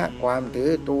านะความถื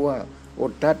อตัวอุ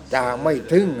ทธัจจะไม่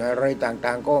ถึงอะไรต่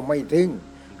างๆก็ไม่ถึง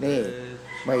นี่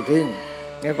ไม่ถึง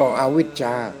นี่ก็อวิชช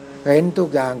าเห็นทุก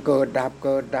อย่างเกิดดับเ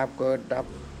กิดดับเกิดดับ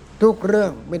ทุกเรื่อ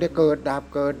งไม่ได้เกิดดับ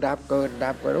เกิดดับเกิด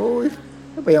ดับเกิดโอ้ย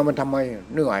ไปเอามันทำไม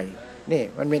เหนื่อยนี่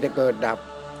มันมีแต่เกิดดับ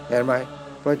เห็นไหม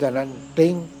เพราะฉะนั้น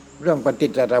ทิ้งเรื่องปฏิ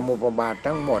จจสมุปบาท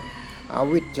ทั้งหมดอ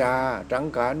วิชชาสัง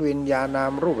ขารวิญญาณนา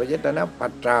มรูปเจตนาปั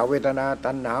จจาเวทนา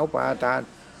ตัณหาอุปาทาน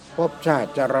ภพชาติ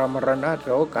จรามรณะโส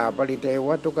กาปริเทว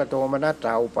ทุกขโทมนัสส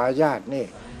าอุปาญาตนี่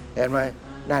เห็นไหม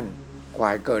นั่นขว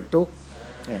ายเกิดทุกข์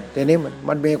ทีนี้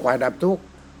มันมีขวายดับทุกข์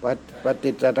ป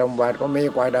ฏิจจสมุปบาทก็มี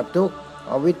ขวายดับทุกข์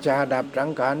อวิชชาดับสัง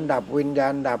ขารดับวิญญา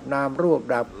ณดับนามรูป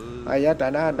ดับอายต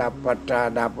นะดับปัจจา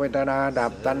ดับเวทนาดั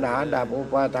บตัณหาดับอุ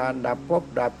ปาทานดับภพ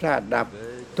ดับชาติดับ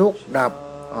ทุกข์ดับ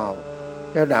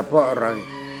จะดับเพราะอะไร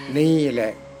นี่แหล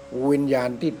ะวิญญาณ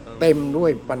ที่เต็มด้ว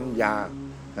ยปัญญา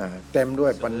เต็มด้ว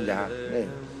ยปัญญานี่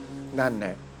นั่นแหล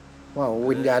ะว่า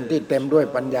วิญญาณที่เต็มด้วย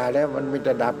ปัญญาแล้วมันมีแ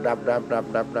ต่ดับ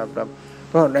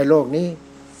เพราะในโลกนี้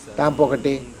ตามปก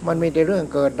ติมันมีแต่เรื่อง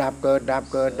เกิดดับเกิดดับ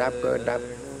เกิดดับเกิดดับ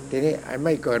ทีนี้ไอ้ไ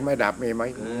ม่เกิดไม่ดับมีไหม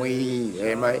มีเ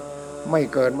ห็นไหมไม่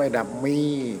เกิดไม่ดับมี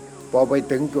พอไป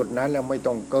ถึงจุดนั้นแล้วไม่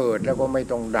ต้องเกิดแล้วก็ไม่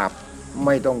ต้องดับไ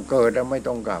ม่ต้องเกิดแล้วไม่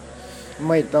ต้องดับ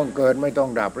ไม่ต้องเกิดไม่ต้อง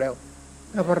ดับแล้ว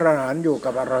พระอรหันต์อยู่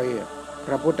กับอะไรพ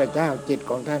ระพุทธเจ้าจิต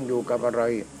ของท่านอยู่กับอะไร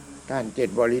ท่านจิต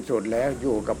บริสุทธิ์แล้วอ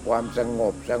ยู่กับความสง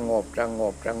บ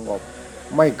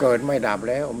ไม่เกิดไม่ดับ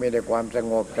แล้วมีแต่ความส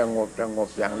งบอ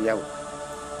ย่างเดียว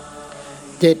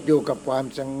จิตอยู่กับความ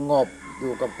สงบอ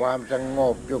ยู่กับความสง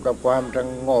บอยู่กับความส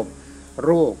งบ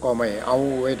รูปก็ไม่เอา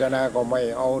เวทนาก็ไม่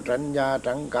เอาสัญญา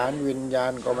สังขารวิญญา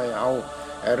ณก็ไม่เอา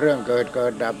เรื่องเกิ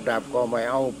ดดับก็ไม่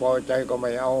เอาพอใจก็ไ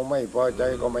ม่เอาไม่พอใจ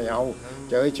ก็ไม่เอา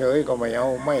เฉยก็ไม่เอา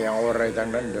ไม่เอาอะไรทั้ง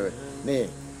นั้นเลยนี่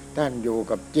ท่านอยู่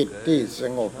กับจิตที่ส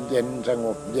งบเย็น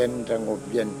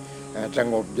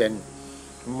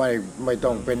ไม่ต้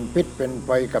องเป็นพิษเป็นไฟ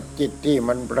กับจิตที่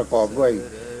มันประกอบด้วย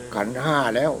ขันธ์ห้า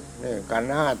แล้วนี่ขัน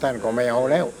ธ์ห้าท่านก็ไม่เอา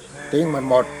แล้วทิ้งมัน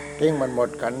หมด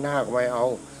ขันธ์ห้าก็ไม่เอา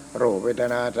รูปเวท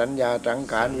นาสัญญาสัง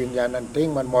ขารวิญญาณนั้นทิ้ง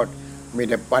มันหมดมี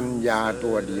แต่ปัญญา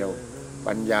ตัวเดียว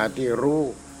ปัญญาที่รู้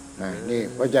นี่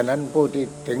เพราะฉะนั้นผู้ที่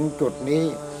ถึงจุดนี้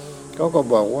เขาก็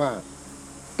บอกว่า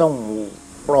ต้อง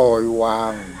ปล่อยวา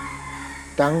ง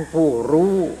ทั้งผู้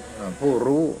รู้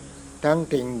ทั้ง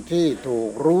สิ่งที่ถู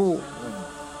กรู้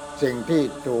สิ่งที่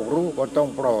ถูกรู้ก็ต้อง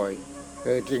ปล่อย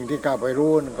สิ่งที่เข้าไป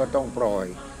รู้ก็ต้องปล่อย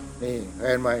นี่เ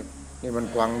ห็นไหมนี่มัน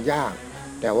กวางยาก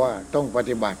แต่ว่าต้องป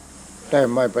ฏิบัติแต่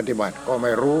ไม่ปฏิบัติก็ไ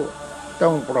ม่รู้ต้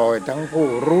องปล่อยทั้งผู้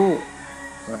รู้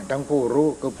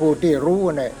คือผู้ที่รู้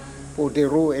เนี่ยผู้ที่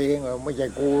รู้เองไม่ใช่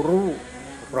กูรู้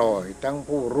ปล่อยทั้ง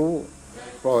ผู้รู้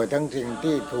ปล่อยทั้งสิ่ง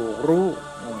ที่ถูกรู้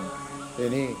ที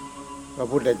นี้พระ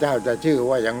พุทธเจ้าจะชื่อ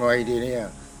ว่าอย่างไงดีเนี่ย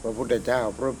พระพุทธเจ้า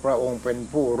พระองค์เป็น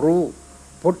ผู้รู้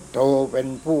พุทโธเป็น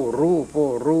ผู้รู้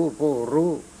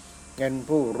เงิน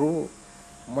ผู้รู้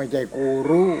ไม่ใช่กู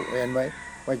รู้เห็นไหม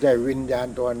ไม่ใช่วิญญาณ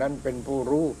ตัวนั้นเป็นผู้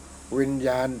รู้วิญญ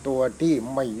าณตัวที่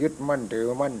ไม่ยึดมั่นถือ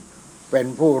มั่นเป็น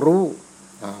ผู้รู้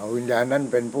วิญญาณนั้น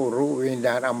เป็นผู้รู้วิญญ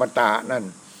าณอมตะนั่น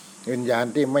วิญญาณ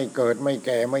ที่ไม่เกิดไม่แ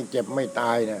ก่ไม่เจ็บไม่ต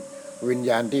ายนะวิญ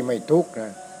ญาณที่ไม่ทุกข์น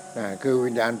ะคือวิ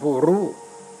ญญาณผู้รู้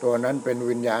ตัวนั้นเป็น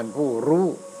วิญญาณผู้รู้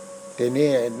ทีนี้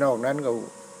นอกนั้นก็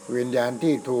วิญญาณ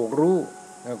ที่ถูกรู้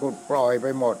ก็ปล่อยไป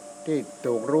หมดที่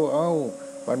ถูกรู้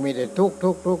มันมีแต่ทุกข์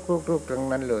ทั้ง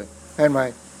นั้นเลยเห็นไหม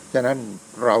ฉะนั้น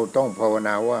เราต้องภาวน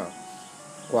าว่า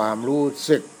ความรู้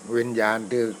สึกวิญญาณ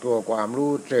คือตัวความ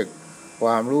รู้สึก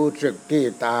ที่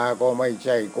ตาก็ไม่ใ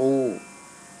ช่กู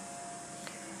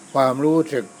ความรู้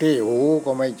สึกที่หู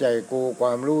ก็ไม่ใช่กูคว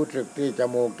ามรู้สึกที่จ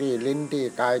มูกที่ลิ้นที่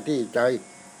กายที่ใจ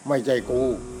ไม่ใช่กู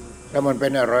แล้วมันเป็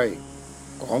นอะไร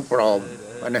ของปลอม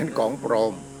อันนั้นของปลอ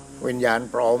มวิญญาณ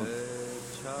ปลอม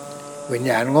วิญ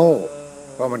ญาณโง่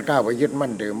เพ ราะมันก้าวไปยึดมั่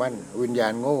นถือมั่นวิญญา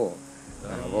ณโง่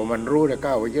พอมันรู้แล้ว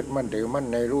ก้าวไปยึดมั่นถือมั่น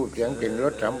ในรูปเสียงกลิ่นร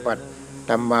สสัมผัส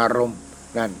ธรรมารมณ์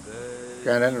นั่นฉ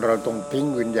ะนั้นเราต้องทิ้ง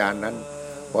วิญญาณนั้น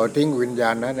พอทิ้งวิญญา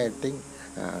ณนั้นเนี่ยทิ้ง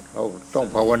เราต้อง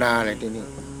ภาวนาเลยที่นี่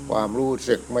ความรู้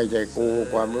สึกไม่ใช่กู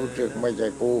ความรู้สึกไม่ใช่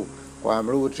กูความ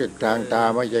รู้สึกทางตา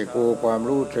ไม่ใช่กูความ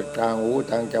รู้สึกทางหู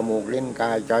ทางจมูกลิ้นก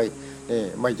ายใจนี่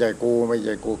ไม่ใช่กูไม่ใ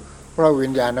ช่กูเพราะวิ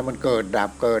ญญาณนั้นมันเกิดดั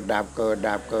บเกิดดับเกิด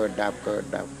ดับเกิดดับเกิด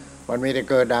ดับมันมีแต่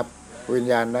เกิดดับวิญ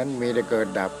ญาณนั้นมีแต่เกิด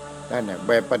ดับนั่นแหละแบ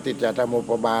บปฏิจจสมุ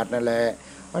ปบาทนั่นแหละ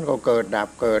มันก็เกิดดับ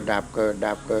เกิดดับเกิด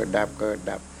ดับเกิดดับเกิด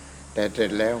ดับแต่เสร็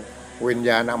จแล้ววิญญ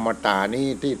าณอมตะนี้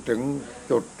ที่ถึง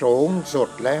จุดสูงสุด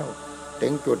แล้วถึ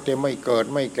งจุดที่ไม่เกิด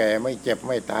ไม่แก่ไม่เจ็บไ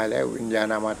ม่ตายแล้ววิญญาณ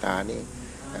อมตะนี้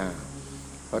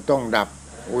ก็ต้องดับ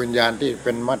วิญญาณที่เ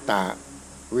ป็นมัตตา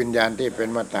วิญญาณที่เป็น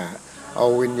มัตตาเอา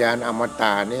วิญญาณอมต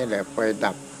ะนี่แหละไป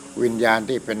ดับวิญญาณ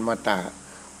ที่เป็นมัตตา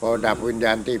พอดับวิญญ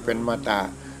าณที่เป็นมัตตา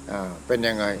เป็น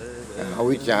ยังไงอ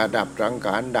วิชชาดับสังข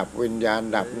ารดับวิญญาณ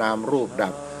ดับนามรูปดั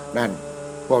บนั่น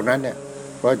พวกนั้นเนี่ย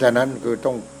เพราะฉะนั้นคือ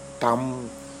ต้องท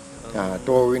ำ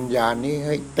ตัววิญญาณนี้ใ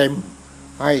ห้เ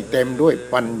ต็มด้วย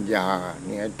ปัญญาเ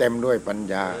นี่ยเต็มด้วยปัญ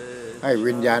ญาให้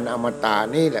วิญญาณอมตะ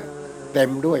นี่แหละเต็ม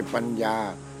ด้วยปัญญา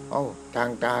ทาง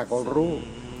ตาก็รู้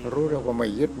แล้วก็ไม่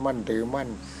ยึดมั่นถือมั่น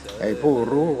ไอ้ผู้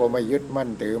รู้ก็ไม่ยึดมั่น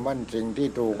ถือมั่นสิ่งที่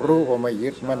ถูกรู้ก็ไม่ยึ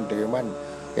ดมั่นถือมั่น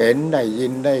เห็นได้ยิ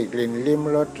นได้กลิ่นลิ้ม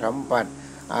รสสัมผัส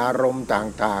อารมณ์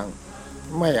ต่าง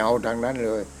ๆไม่เอาทางนั้นเ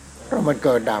ลยเพราะมันเ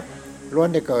กิดดับล้วน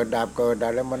ได้เกิดดับ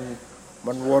แล้ว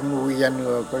มันวนเวียน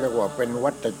ก็เรียกว่าเป็น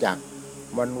วัฏจักร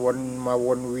มันว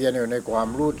นเวียนอยู่ในความ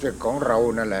รู้สึกของเรา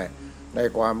นั่นแหละใน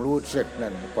ความรู้สึกนั่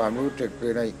นความรู้สึกคื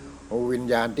อในวิญ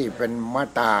ญาณที่เป็นมัต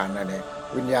ตานั่นเอง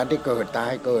วิญญาณที่เกิดตา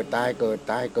ย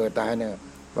เนี่ย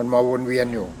มันมาวนเวียน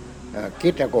อยู่คิ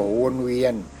ดแล้วก็วนเวีย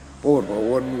นพูดก็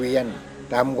วนเวียน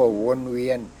ทำก็วนเวี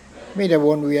ยนไม่ได้ว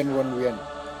นเวียนอ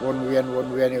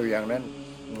ยู่อย่างนั้น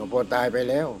พอตายไป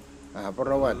แล้วเพ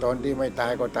ราะว่าตอนที่ไม่ตา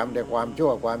ยก็ทำแต่ความชั่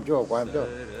ว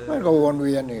มันก็วนเ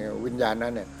วียนนี่วิญญาณนั้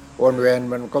นเนี่ยวนเวียน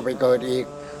มันก็ไปเกิดอีก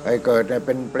ไปเกิดเ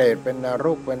ป็นเปรตเป็นนร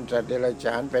กเป็นสัตว์เดรัจฉ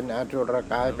านเป็นอสุร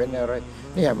กายเป็นอะไร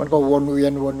เนี่ยมันก็วนเวีย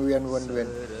นเนี่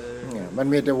ยมัน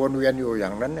มีแต่วนเวียนอยู่อย่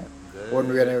างนั้นเนี่ยวน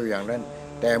เวียนอยู่อย่างนั้น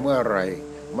แต่เมื่อไหร่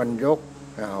มันยก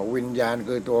วิญญาณ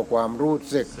คือตัวความรู้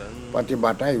สึกปฏิบั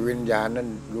ติให้วิญญาณนั้น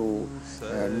อยู่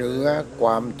เหนือคว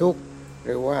ามทุกข์ห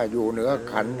รือว่าอยู่เหนือ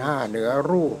ขันธ์ห้าเหนือ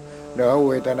รูปเหนือเว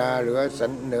ทนาเหนือ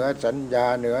สัญญา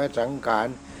เหนือสังขาร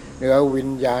เหนือวิ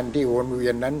ญญาณที่วนเวี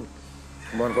ยนนั้น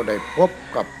มันก็ได้พบ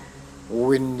กับ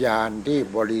วิญญาณที่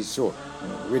บริสุทธิ์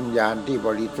วิญญาณที่บ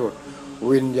ริสุทธิ์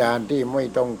วิญญาณที่ไม่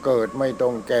ต้องเกิดไม่ต้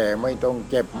องแก่ไม่ต้อง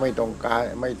เจ็บไม่ต้องกาย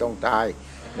ไม่ต้องตาย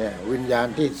เนี่ยวิญญาณ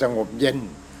ที่สงบเย็น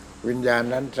วิญญาณ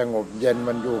นั้นสงบเย็น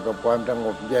มันอยู่กับความสง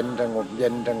บเย็น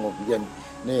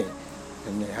นี่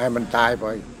ให้มันตายไป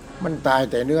มันตาย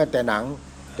แต่เนื้อแต่หนัง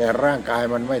แต่ร่างกาย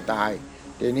มันไม่ตาย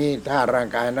ทีนี้ถ้าร่าง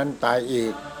กายนั้นตายอี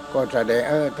กก็แสดง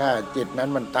ถ้าจิตนั้น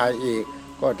มันตายอีก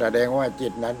ก็แสดงว่าจิ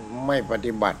ตนั้นไม่ป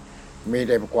ฏิบัติมีแ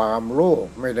ต่ความโลภ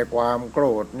มีแต่ความโกร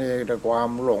ธมีแต่ความ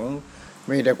หลง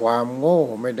มีแต่ความโง่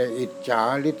มีแต่อิจฉา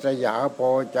ริษยาพอ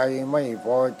ใจไม่พ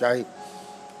อใจ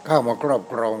เข้ามาครอบ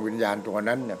ครองวิญญาณตัว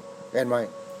นั้นเนี่ยเห็นไหม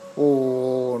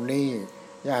นี่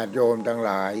ญาติโยมทั้งห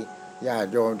ลายญาติ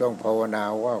โยมต้องภาวนา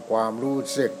ว่าความรู้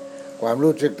สึก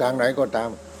ทางไหนก็ตาม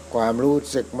ความรู้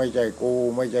สึกไม่ใช่กู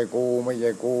เ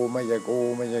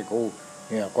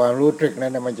นี่ยความรู้สึกนั้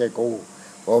นไม่ใช่กู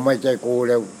พอไม่ใช่กูแ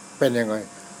ล้วเป็นยังไง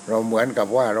เราเหมือนกับ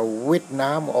ว่าเราวิท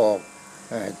น้ำออก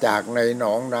จากในหน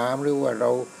องน้ำหรือว่าเร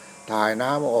าถ่าย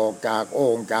น้ำออกจากโอ่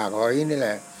งจากหอยนี่แห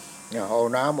ละเอา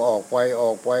น้ำออกไปโ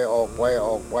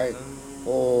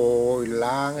อ้ย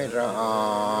ล้างให้สะอ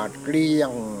าดเกลี้ย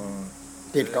ง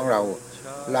จิตของเรา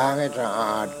ล้างให้สะอ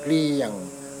าดเกลี้ยง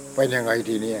เป็นยังไง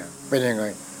ทีนี้เป็นยังไง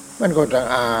มันก็สะ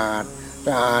อาด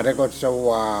แล้วก็ส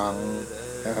ว่าง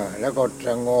แล้วก็ส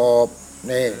งบ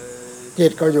นี่จิ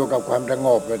ตก็อยู่กับความสง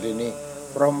บแล้วทีนี้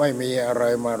เพราะไม่มีอะไร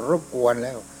มารบกวนแ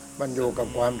ล้วมันอยู่กับ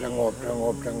ความสงบดั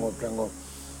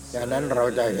งนั้นเรา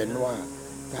จะเห็นว่า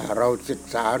ถ้าเราศึก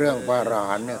ษาเรื่องพระอร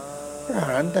หันต์เนี่ยพระอ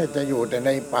รหันต์จะอยู่แต่ใ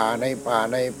นป่า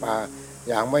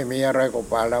อย่างไม่มีอะไรก็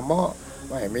ป่าละเมาะ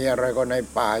ไม่มีอะไรก็ใน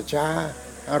ป่าช้า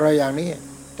อะไรอย่างนี้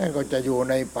ท่านก็จะอยู่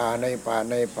ในป่าใ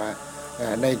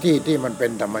นที่ที่มันเป็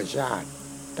นธรรมชาติ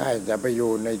ถ้าจะไปอ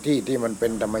ยู่ในที่ที่มันเป็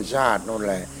นธรรมชาตินั่น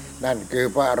แหละนั่นคือ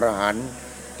พระอรหันต์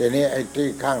ทีนี้ไอ้ที่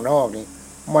ข้างนอกนี่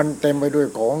มันเต็มไปด้วย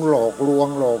ของหลอกลวง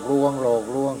เ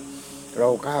รา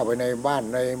เข้าไปในบ้าน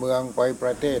ในเมืองไปป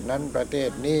ระเทศนั้นประเท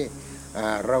ศนี้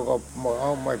เราก็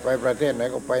ไม่ไปประเทศไหน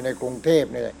ก็ไปในกรุงเทพ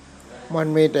นี่มัน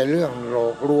มีแต่เรื่องหลอ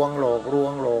กลว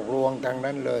งทาง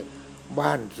นั้นเลย บ้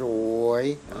านสวย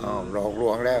อ้าวหลอกล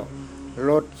วงแล้วร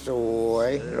ถสวย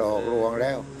หลอกลวงแ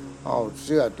ล้วเอาเ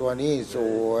สื้อตัวนี้ส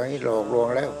วยหลอกลวง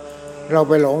แล้ว เรา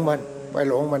ไปหลง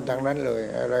มันทางนั้นเลย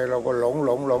อะไรเราก็หลง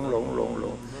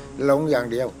อย่าง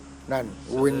เดียวนั่น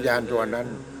วิญญาณตัวนั้น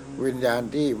วิญญาณ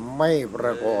ที่ไม่ปร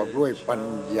ะกอบด้วยปัญ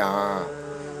ญา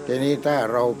ทีนี้ถ้า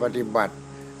เราปฏิบัติ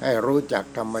ให้รู้จัก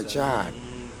ธรรมชาติ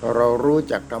เรารู้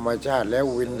จักธรรมชาติแล้ว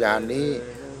วิญญาณนี้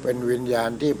เป็นวิญญาณ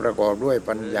ที่ประกอบด้วย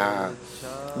ปัญญา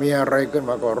มีอะไรขึ้น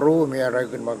มาก็รู้มีอะไร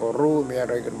ขึ้นมาก็รู้มีอะ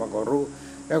ไรขึ้นมาก็รู้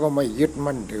แล้วก็ไม่ยึด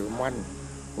มั่นถือมั่น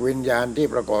วิญญาณที่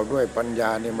ประกอบด้วยปัญญา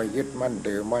นี่ไม่ยึดมั่น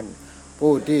ถือมั่น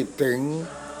ผู้ที่ถึง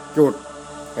จุด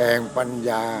แห่งปัญ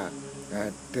ญา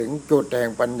ถึงจุดแห่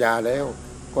งปัญญาแล้ว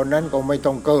คนนั้นก็ไม่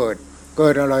ต้องเกิ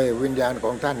ดอะไรวิญญาณข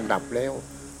องท่านดับแล้ว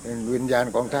วิญญาณ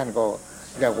ของท่านก็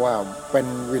เรียกว่าเป็น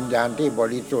วิญญาณที่บ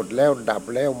ริสุทธิ์แล้วดับ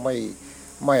แล้วไ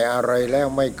ม่อะไรแล้ว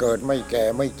ไม่เกิดไม่แก่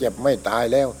ไม่เจ็บไม่ตาย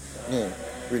แล้วนี่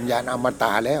วิญญาณอมต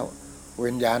ะแล้ว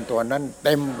วิญญาณตัวนั้นเ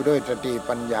ต็มไปด้วยสติ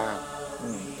ปัญญา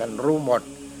ท่านรู้หมด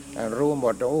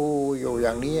โอ้อยู่อ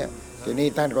ย่างนี้ทีนี้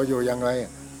ท่านก็อยู่ยังไง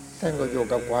ท่านก็อยู่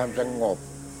กับความสงบ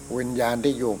วิญญาณ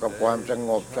ที่อยู่กับความสง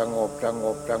บ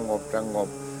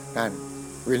นั่น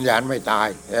วิญญาณไม่ตาย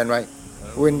เห็นไหม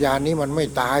วิญญาณนี้มันไม่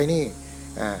ตายนี่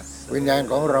วิญญาณ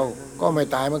ของเราก็ไม่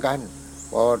ตายเหมือนกัน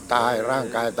พอตายร่าง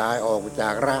กายตายออกจา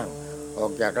กร่าง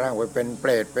ไปเป็นเป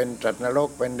รตเป็นสัตว์นรก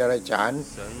เป็นเดรัจฉาน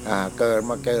เกิด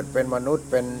เป็นมนุษย์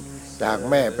เป็นจาก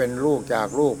แม่เป็นลูกจาก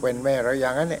ลูกเป็นแม่อะไรอย่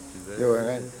างนั้นเนี่ยอยู่อย่าง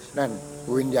นั้นนั่น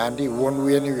วิญญาณที่วนเ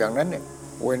วียนอยู่อย่างนั้นเนี่ย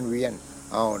วนเวียน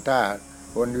เอาถ้า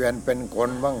วนเวียนเป็นคน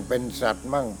มั่งเป็นสัตว์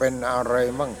มั่งเป็นอะไร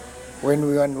มั่งวนเ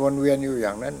วียนอยู่อย่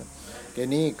างนั้นที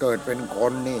นี้เกิดเป็นค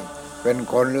นนี่เป็น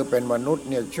คนหรือเป็นมนุษย์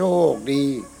เนี่ยโชคดี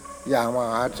อย่างม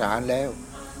หาศาลแล้ว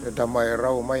แต่ทำไมเร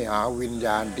าไม่หาวิญญ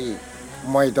าณที่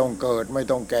ไม่ต้องเกิดไม่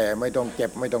ต้องแก่ไม่ต้องเจ็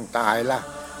บไม่ต้องตายล่ะ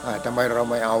ทำไมเรา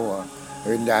ไม่เอา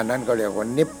วิญญาณนั้นก็เรียกว่า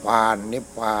นิพพาน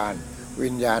วิ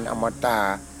ญญาณอมตะ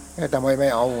ทำไมไม่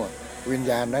เอาวิญ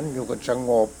ญาณนั้นอยู่กับส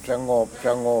งบ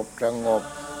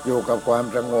อยู่กับความ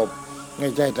สงบไม่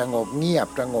ใช่สงบเงียบ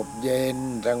สงบเย็น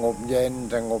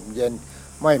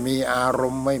ไม่มีอาร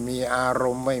มณ์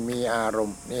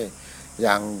นี่อ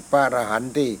ย่างพระอรหัน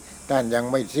ต์ที่ท่านยัง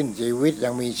ไม่สิ้นชีวิตยั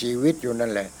งมีชีวิตอยู่นั่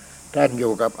นแหละท่านอ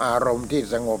ยู่กับอารมณ์ที่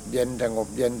สงบเย็นท่า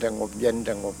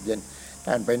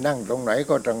นไปนั่งตรงไหน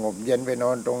ก็สงบเย็นไปน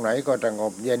อนตรงไหนก็สง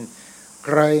บเย็นใค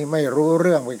รไม่รู้เ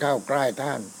รื่องไปเข้าใกล้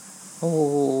ท่านโอ้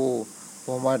พ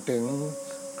อมาถึง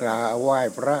กราบไหว้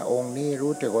พระองค์นี้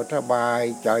รู้สึกว่าสบาย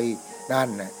ใจนั่น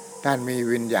นะท่านมี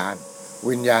วิญญา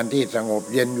ณที่สงบ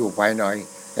เย็นอยู่ภายใน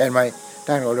เห็นไหม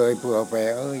ท่านก็เลยเผื่อแผ่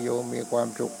โยมมีความ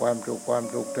สุข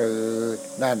เถิด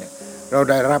นั่นเรา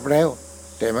ได้รับแล้ว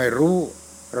แต่ไม่รู้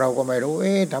เราก็ไม่รู้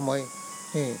ทำไม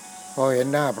พอเห็น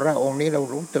หน้าพระองค์นี้เรา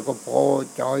รู้สึกก็พอ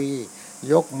ใจ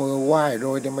ยกมือไหว้โด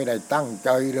ยที่ไม่ได้ตั้งใจ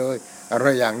เลยอะไร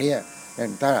อย่างเนี้ย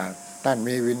ถ้าท่าน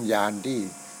มีวิญญาณที่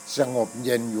สงบเ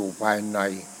ย็นอยู่ภายใน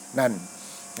นั่น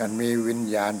มีวิญ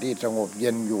ญาณที่สงบเย็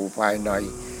นอยู่ภายใน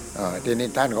ทีนี้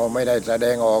ท่านก็ไม่ได้แสด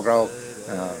งออกเรา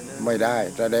ไม่ได้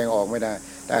แสดงออกไม่ได้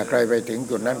แต่ใครไปถึง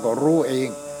จุดนั้นก็รู้เอง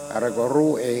อะไรก็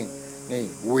รู้เองนี่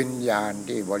วิญญาณ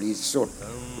ที่บริสุทธิ์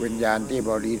วิญญาณที่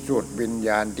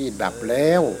ดับแล้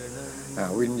ว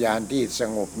วิญญาณที่ส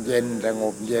งบเย็น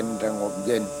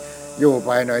อยู่ภ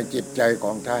ายในจิตใจข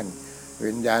องท่าน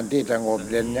วิญญาณที่สงบ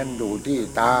เย็นนั้นอยู่ที่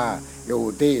ตาอยู่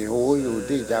ที่หูอยู่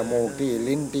ที่จมูกที่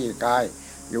ลิ้นที่กาย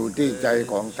อยู่ที่ใจ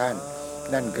ของท่าน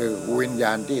นั่นคือวิญญ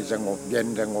าณที่สงบเย็น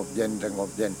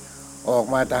ออก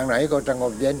มาทางไหนก็สง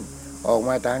บเย็นออกม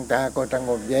าทางตาก็สง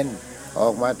บเย็นออ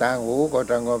กมาทางหูก็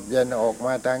สงบเย็นออกม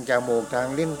าทางจมูกทาง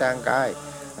ลิ้นทางกาย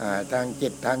ทางจิ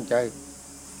ตทางใจ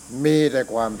มีแต่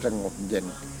ความสงบเย็น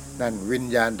นั่นวิญ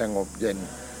ญาณสงบเย็น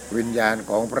วิญญาณ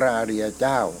ของพระอริยเ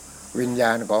จ้าวิญญ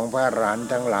าณของพระอรหันต์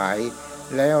ทั้งหลาย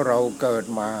แล้วเราเกิด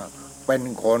มาเป็น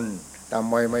คนทำ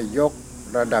ไมไม่ยก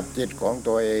ระดับจิตของ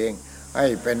ตัวเองให้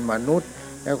เป็นมนุษย์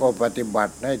แล้วก็ปฏิบั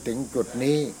ติให้ถึงจุด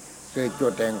นี้คือจุ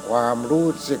ดแห่งความรู้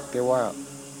สึกที่ว่า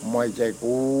ไม่ใช่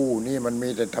กูนี่มันมี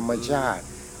แต่ธรรมชาติ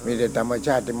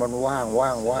ที่มันว่า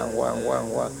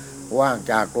ง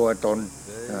จากตัวตน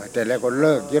แต่แล้วก็เ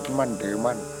ลิกยึดมั่นถือ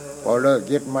มั่นพอเลิก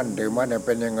ยึดมั่นถือมั่นเนี่ยเ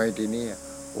ป็นยังไงทีนี้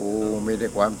มีแต่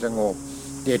ความสงบ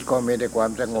จิตก็มีแต่ควา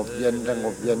มสงบเย็น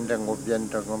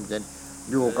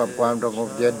อยู่กับความสงบ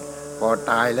เย็นพอ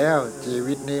ตายแล้วชี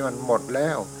วิตนี้มันหมดแล้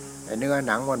วไอ้เนื้อ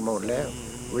หนังมันหมดแล้ว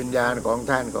วิญญาณของ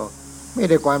ท่านก็มี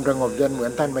แต่ความสงบเย็นเหมือ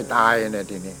นท่านไม่ตายเนี่ย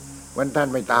ทีนี้เหมือนท่าน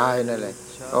ไม่ตายนั่นแหละ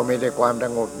ก็มีแต่ความส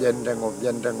งบเย็น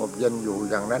อยู่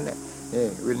อย่างนั้นเนี่ยนี่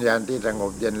วิญญาณที่สง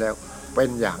บเย็นแล้วเป็น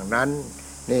อย่างนั้น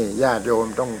นี่ญาติโยม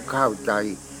ต้องเข้าใจ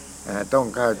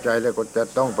แล้วก็จะ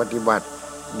ต้องปฏิบัติ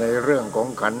ในเรื่องของ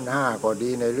ขันธ์ห้าก็ดี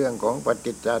ในเรื่องของป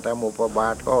ฏิจจสมุปบา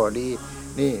ทก็ดี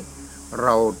นี่เร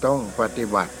าต้องปฏิ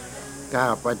บัติถ้า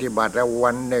ปฏิบัติแล้ว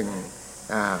วันหนึ่ง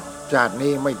ชาติ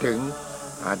นี้ไม่ถึง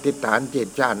อธิษฐานจิต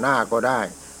ชาติหน้าก็ได้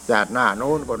ชาติหน้าโ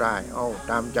น้นก็ได้เอา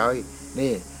ตามใจ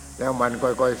นี่แล้วมันค่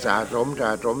อยๆสะสม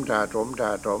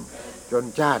จน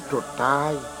ชาติสุดท้า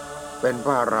ยเป็นพ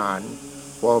ระอรหันต์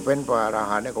พอเป็นพระอร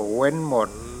หันต์นี่ก็เว้นหมด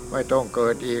ไม่ต้องเกิ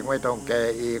ดอีกไม่ต้องแก่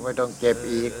อีกไม่ต้องเจ็บ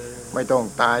อีกไม่ต้อง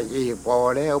ตายอีกพอ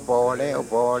แล้ว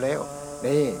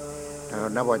นี่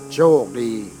นับว่าโชค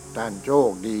ดีท่านโช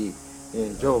คดีนี่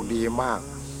โชคดีมาก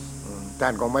ท่า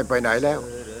นก็ไม่ไปไหนแล้ว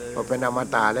พอเป็นอม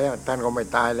ตะแล้วท่านก็ไม่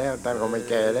ตายแล้วท่านก็ไม่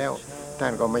แก่แล้วท่า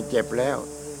นก็ไม่เจ็บแล้ว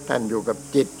ท่านอยู่กับ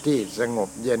จิตที่สงบ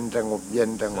เย็น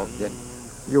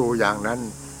อยู่อย่างนั้น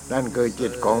นั่นคือจิ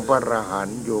ตของพระอรหัน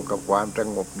ต์อยู่กับความส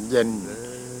งบเย็น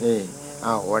นี่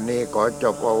วันนี้ขอจ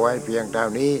บเอาไว้เพียงเท่า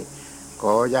นี้ข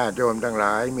อญาติโยมทั้งหล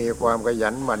ายมีความขยั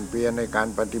นหมั่นเพียรในการ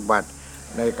ปฏิบัติ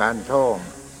ในการท่อง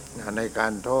ใ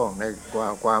น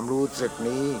ความรู้สึก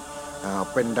นี้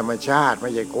เป็นธรรมชาติไ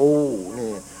ม่ใช่กู้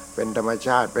นี่เป็นธรรมช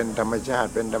าติ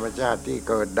ที่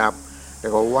เกิดดับแต่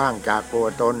ก็ว่างจากตัว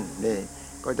ตนนี่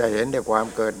ก็จะเห็นแต่ความ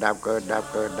เกิดดับ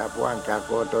ว่างจาก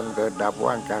ตัวตนเกิดดับ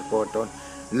ว่างจากตัวตน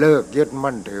เลิกยึด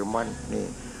มั่นถือมั่นนี่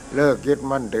เลิกยึด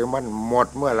มั่นถือมั่นหมด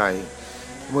เมื่อไหร่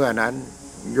เมื่อนั้น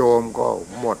โยมก็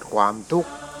หมดความทุก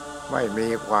ข์ไม่มี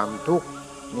ความทุกข์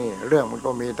นี่เรื่องมัน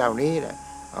ก็มีเท่านี้แหละ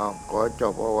ขอจ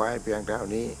บเอาไว้เพียงเท่า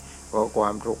นี้ขอควา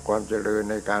มสุขความเจริญ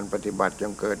ในการปฏิบัติจ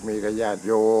งเกิดมีกับญาติ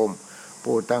โยม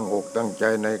ผู้ตั้งอกตั้งใจ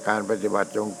ในการปฏิบัติ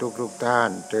จงทุกท่า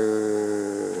นเถิ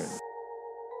ด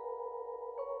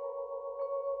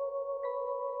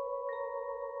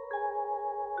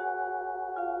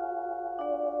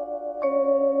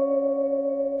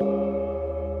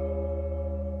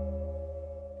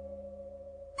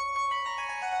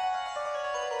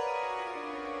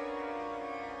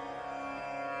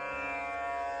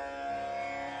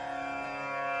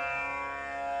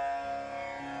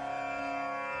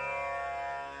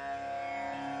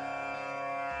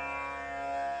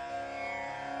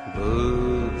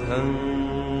बुद्धं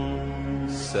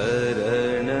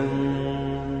शरणं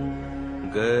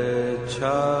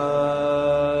गच्छामि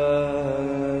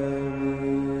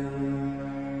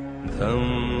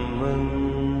धम्मं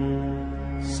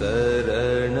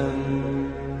शरणं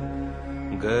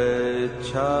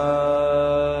गच्छामि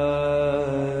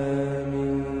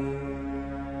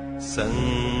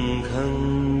संघं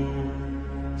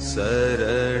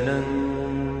शरणं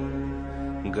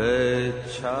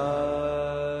गच्छामि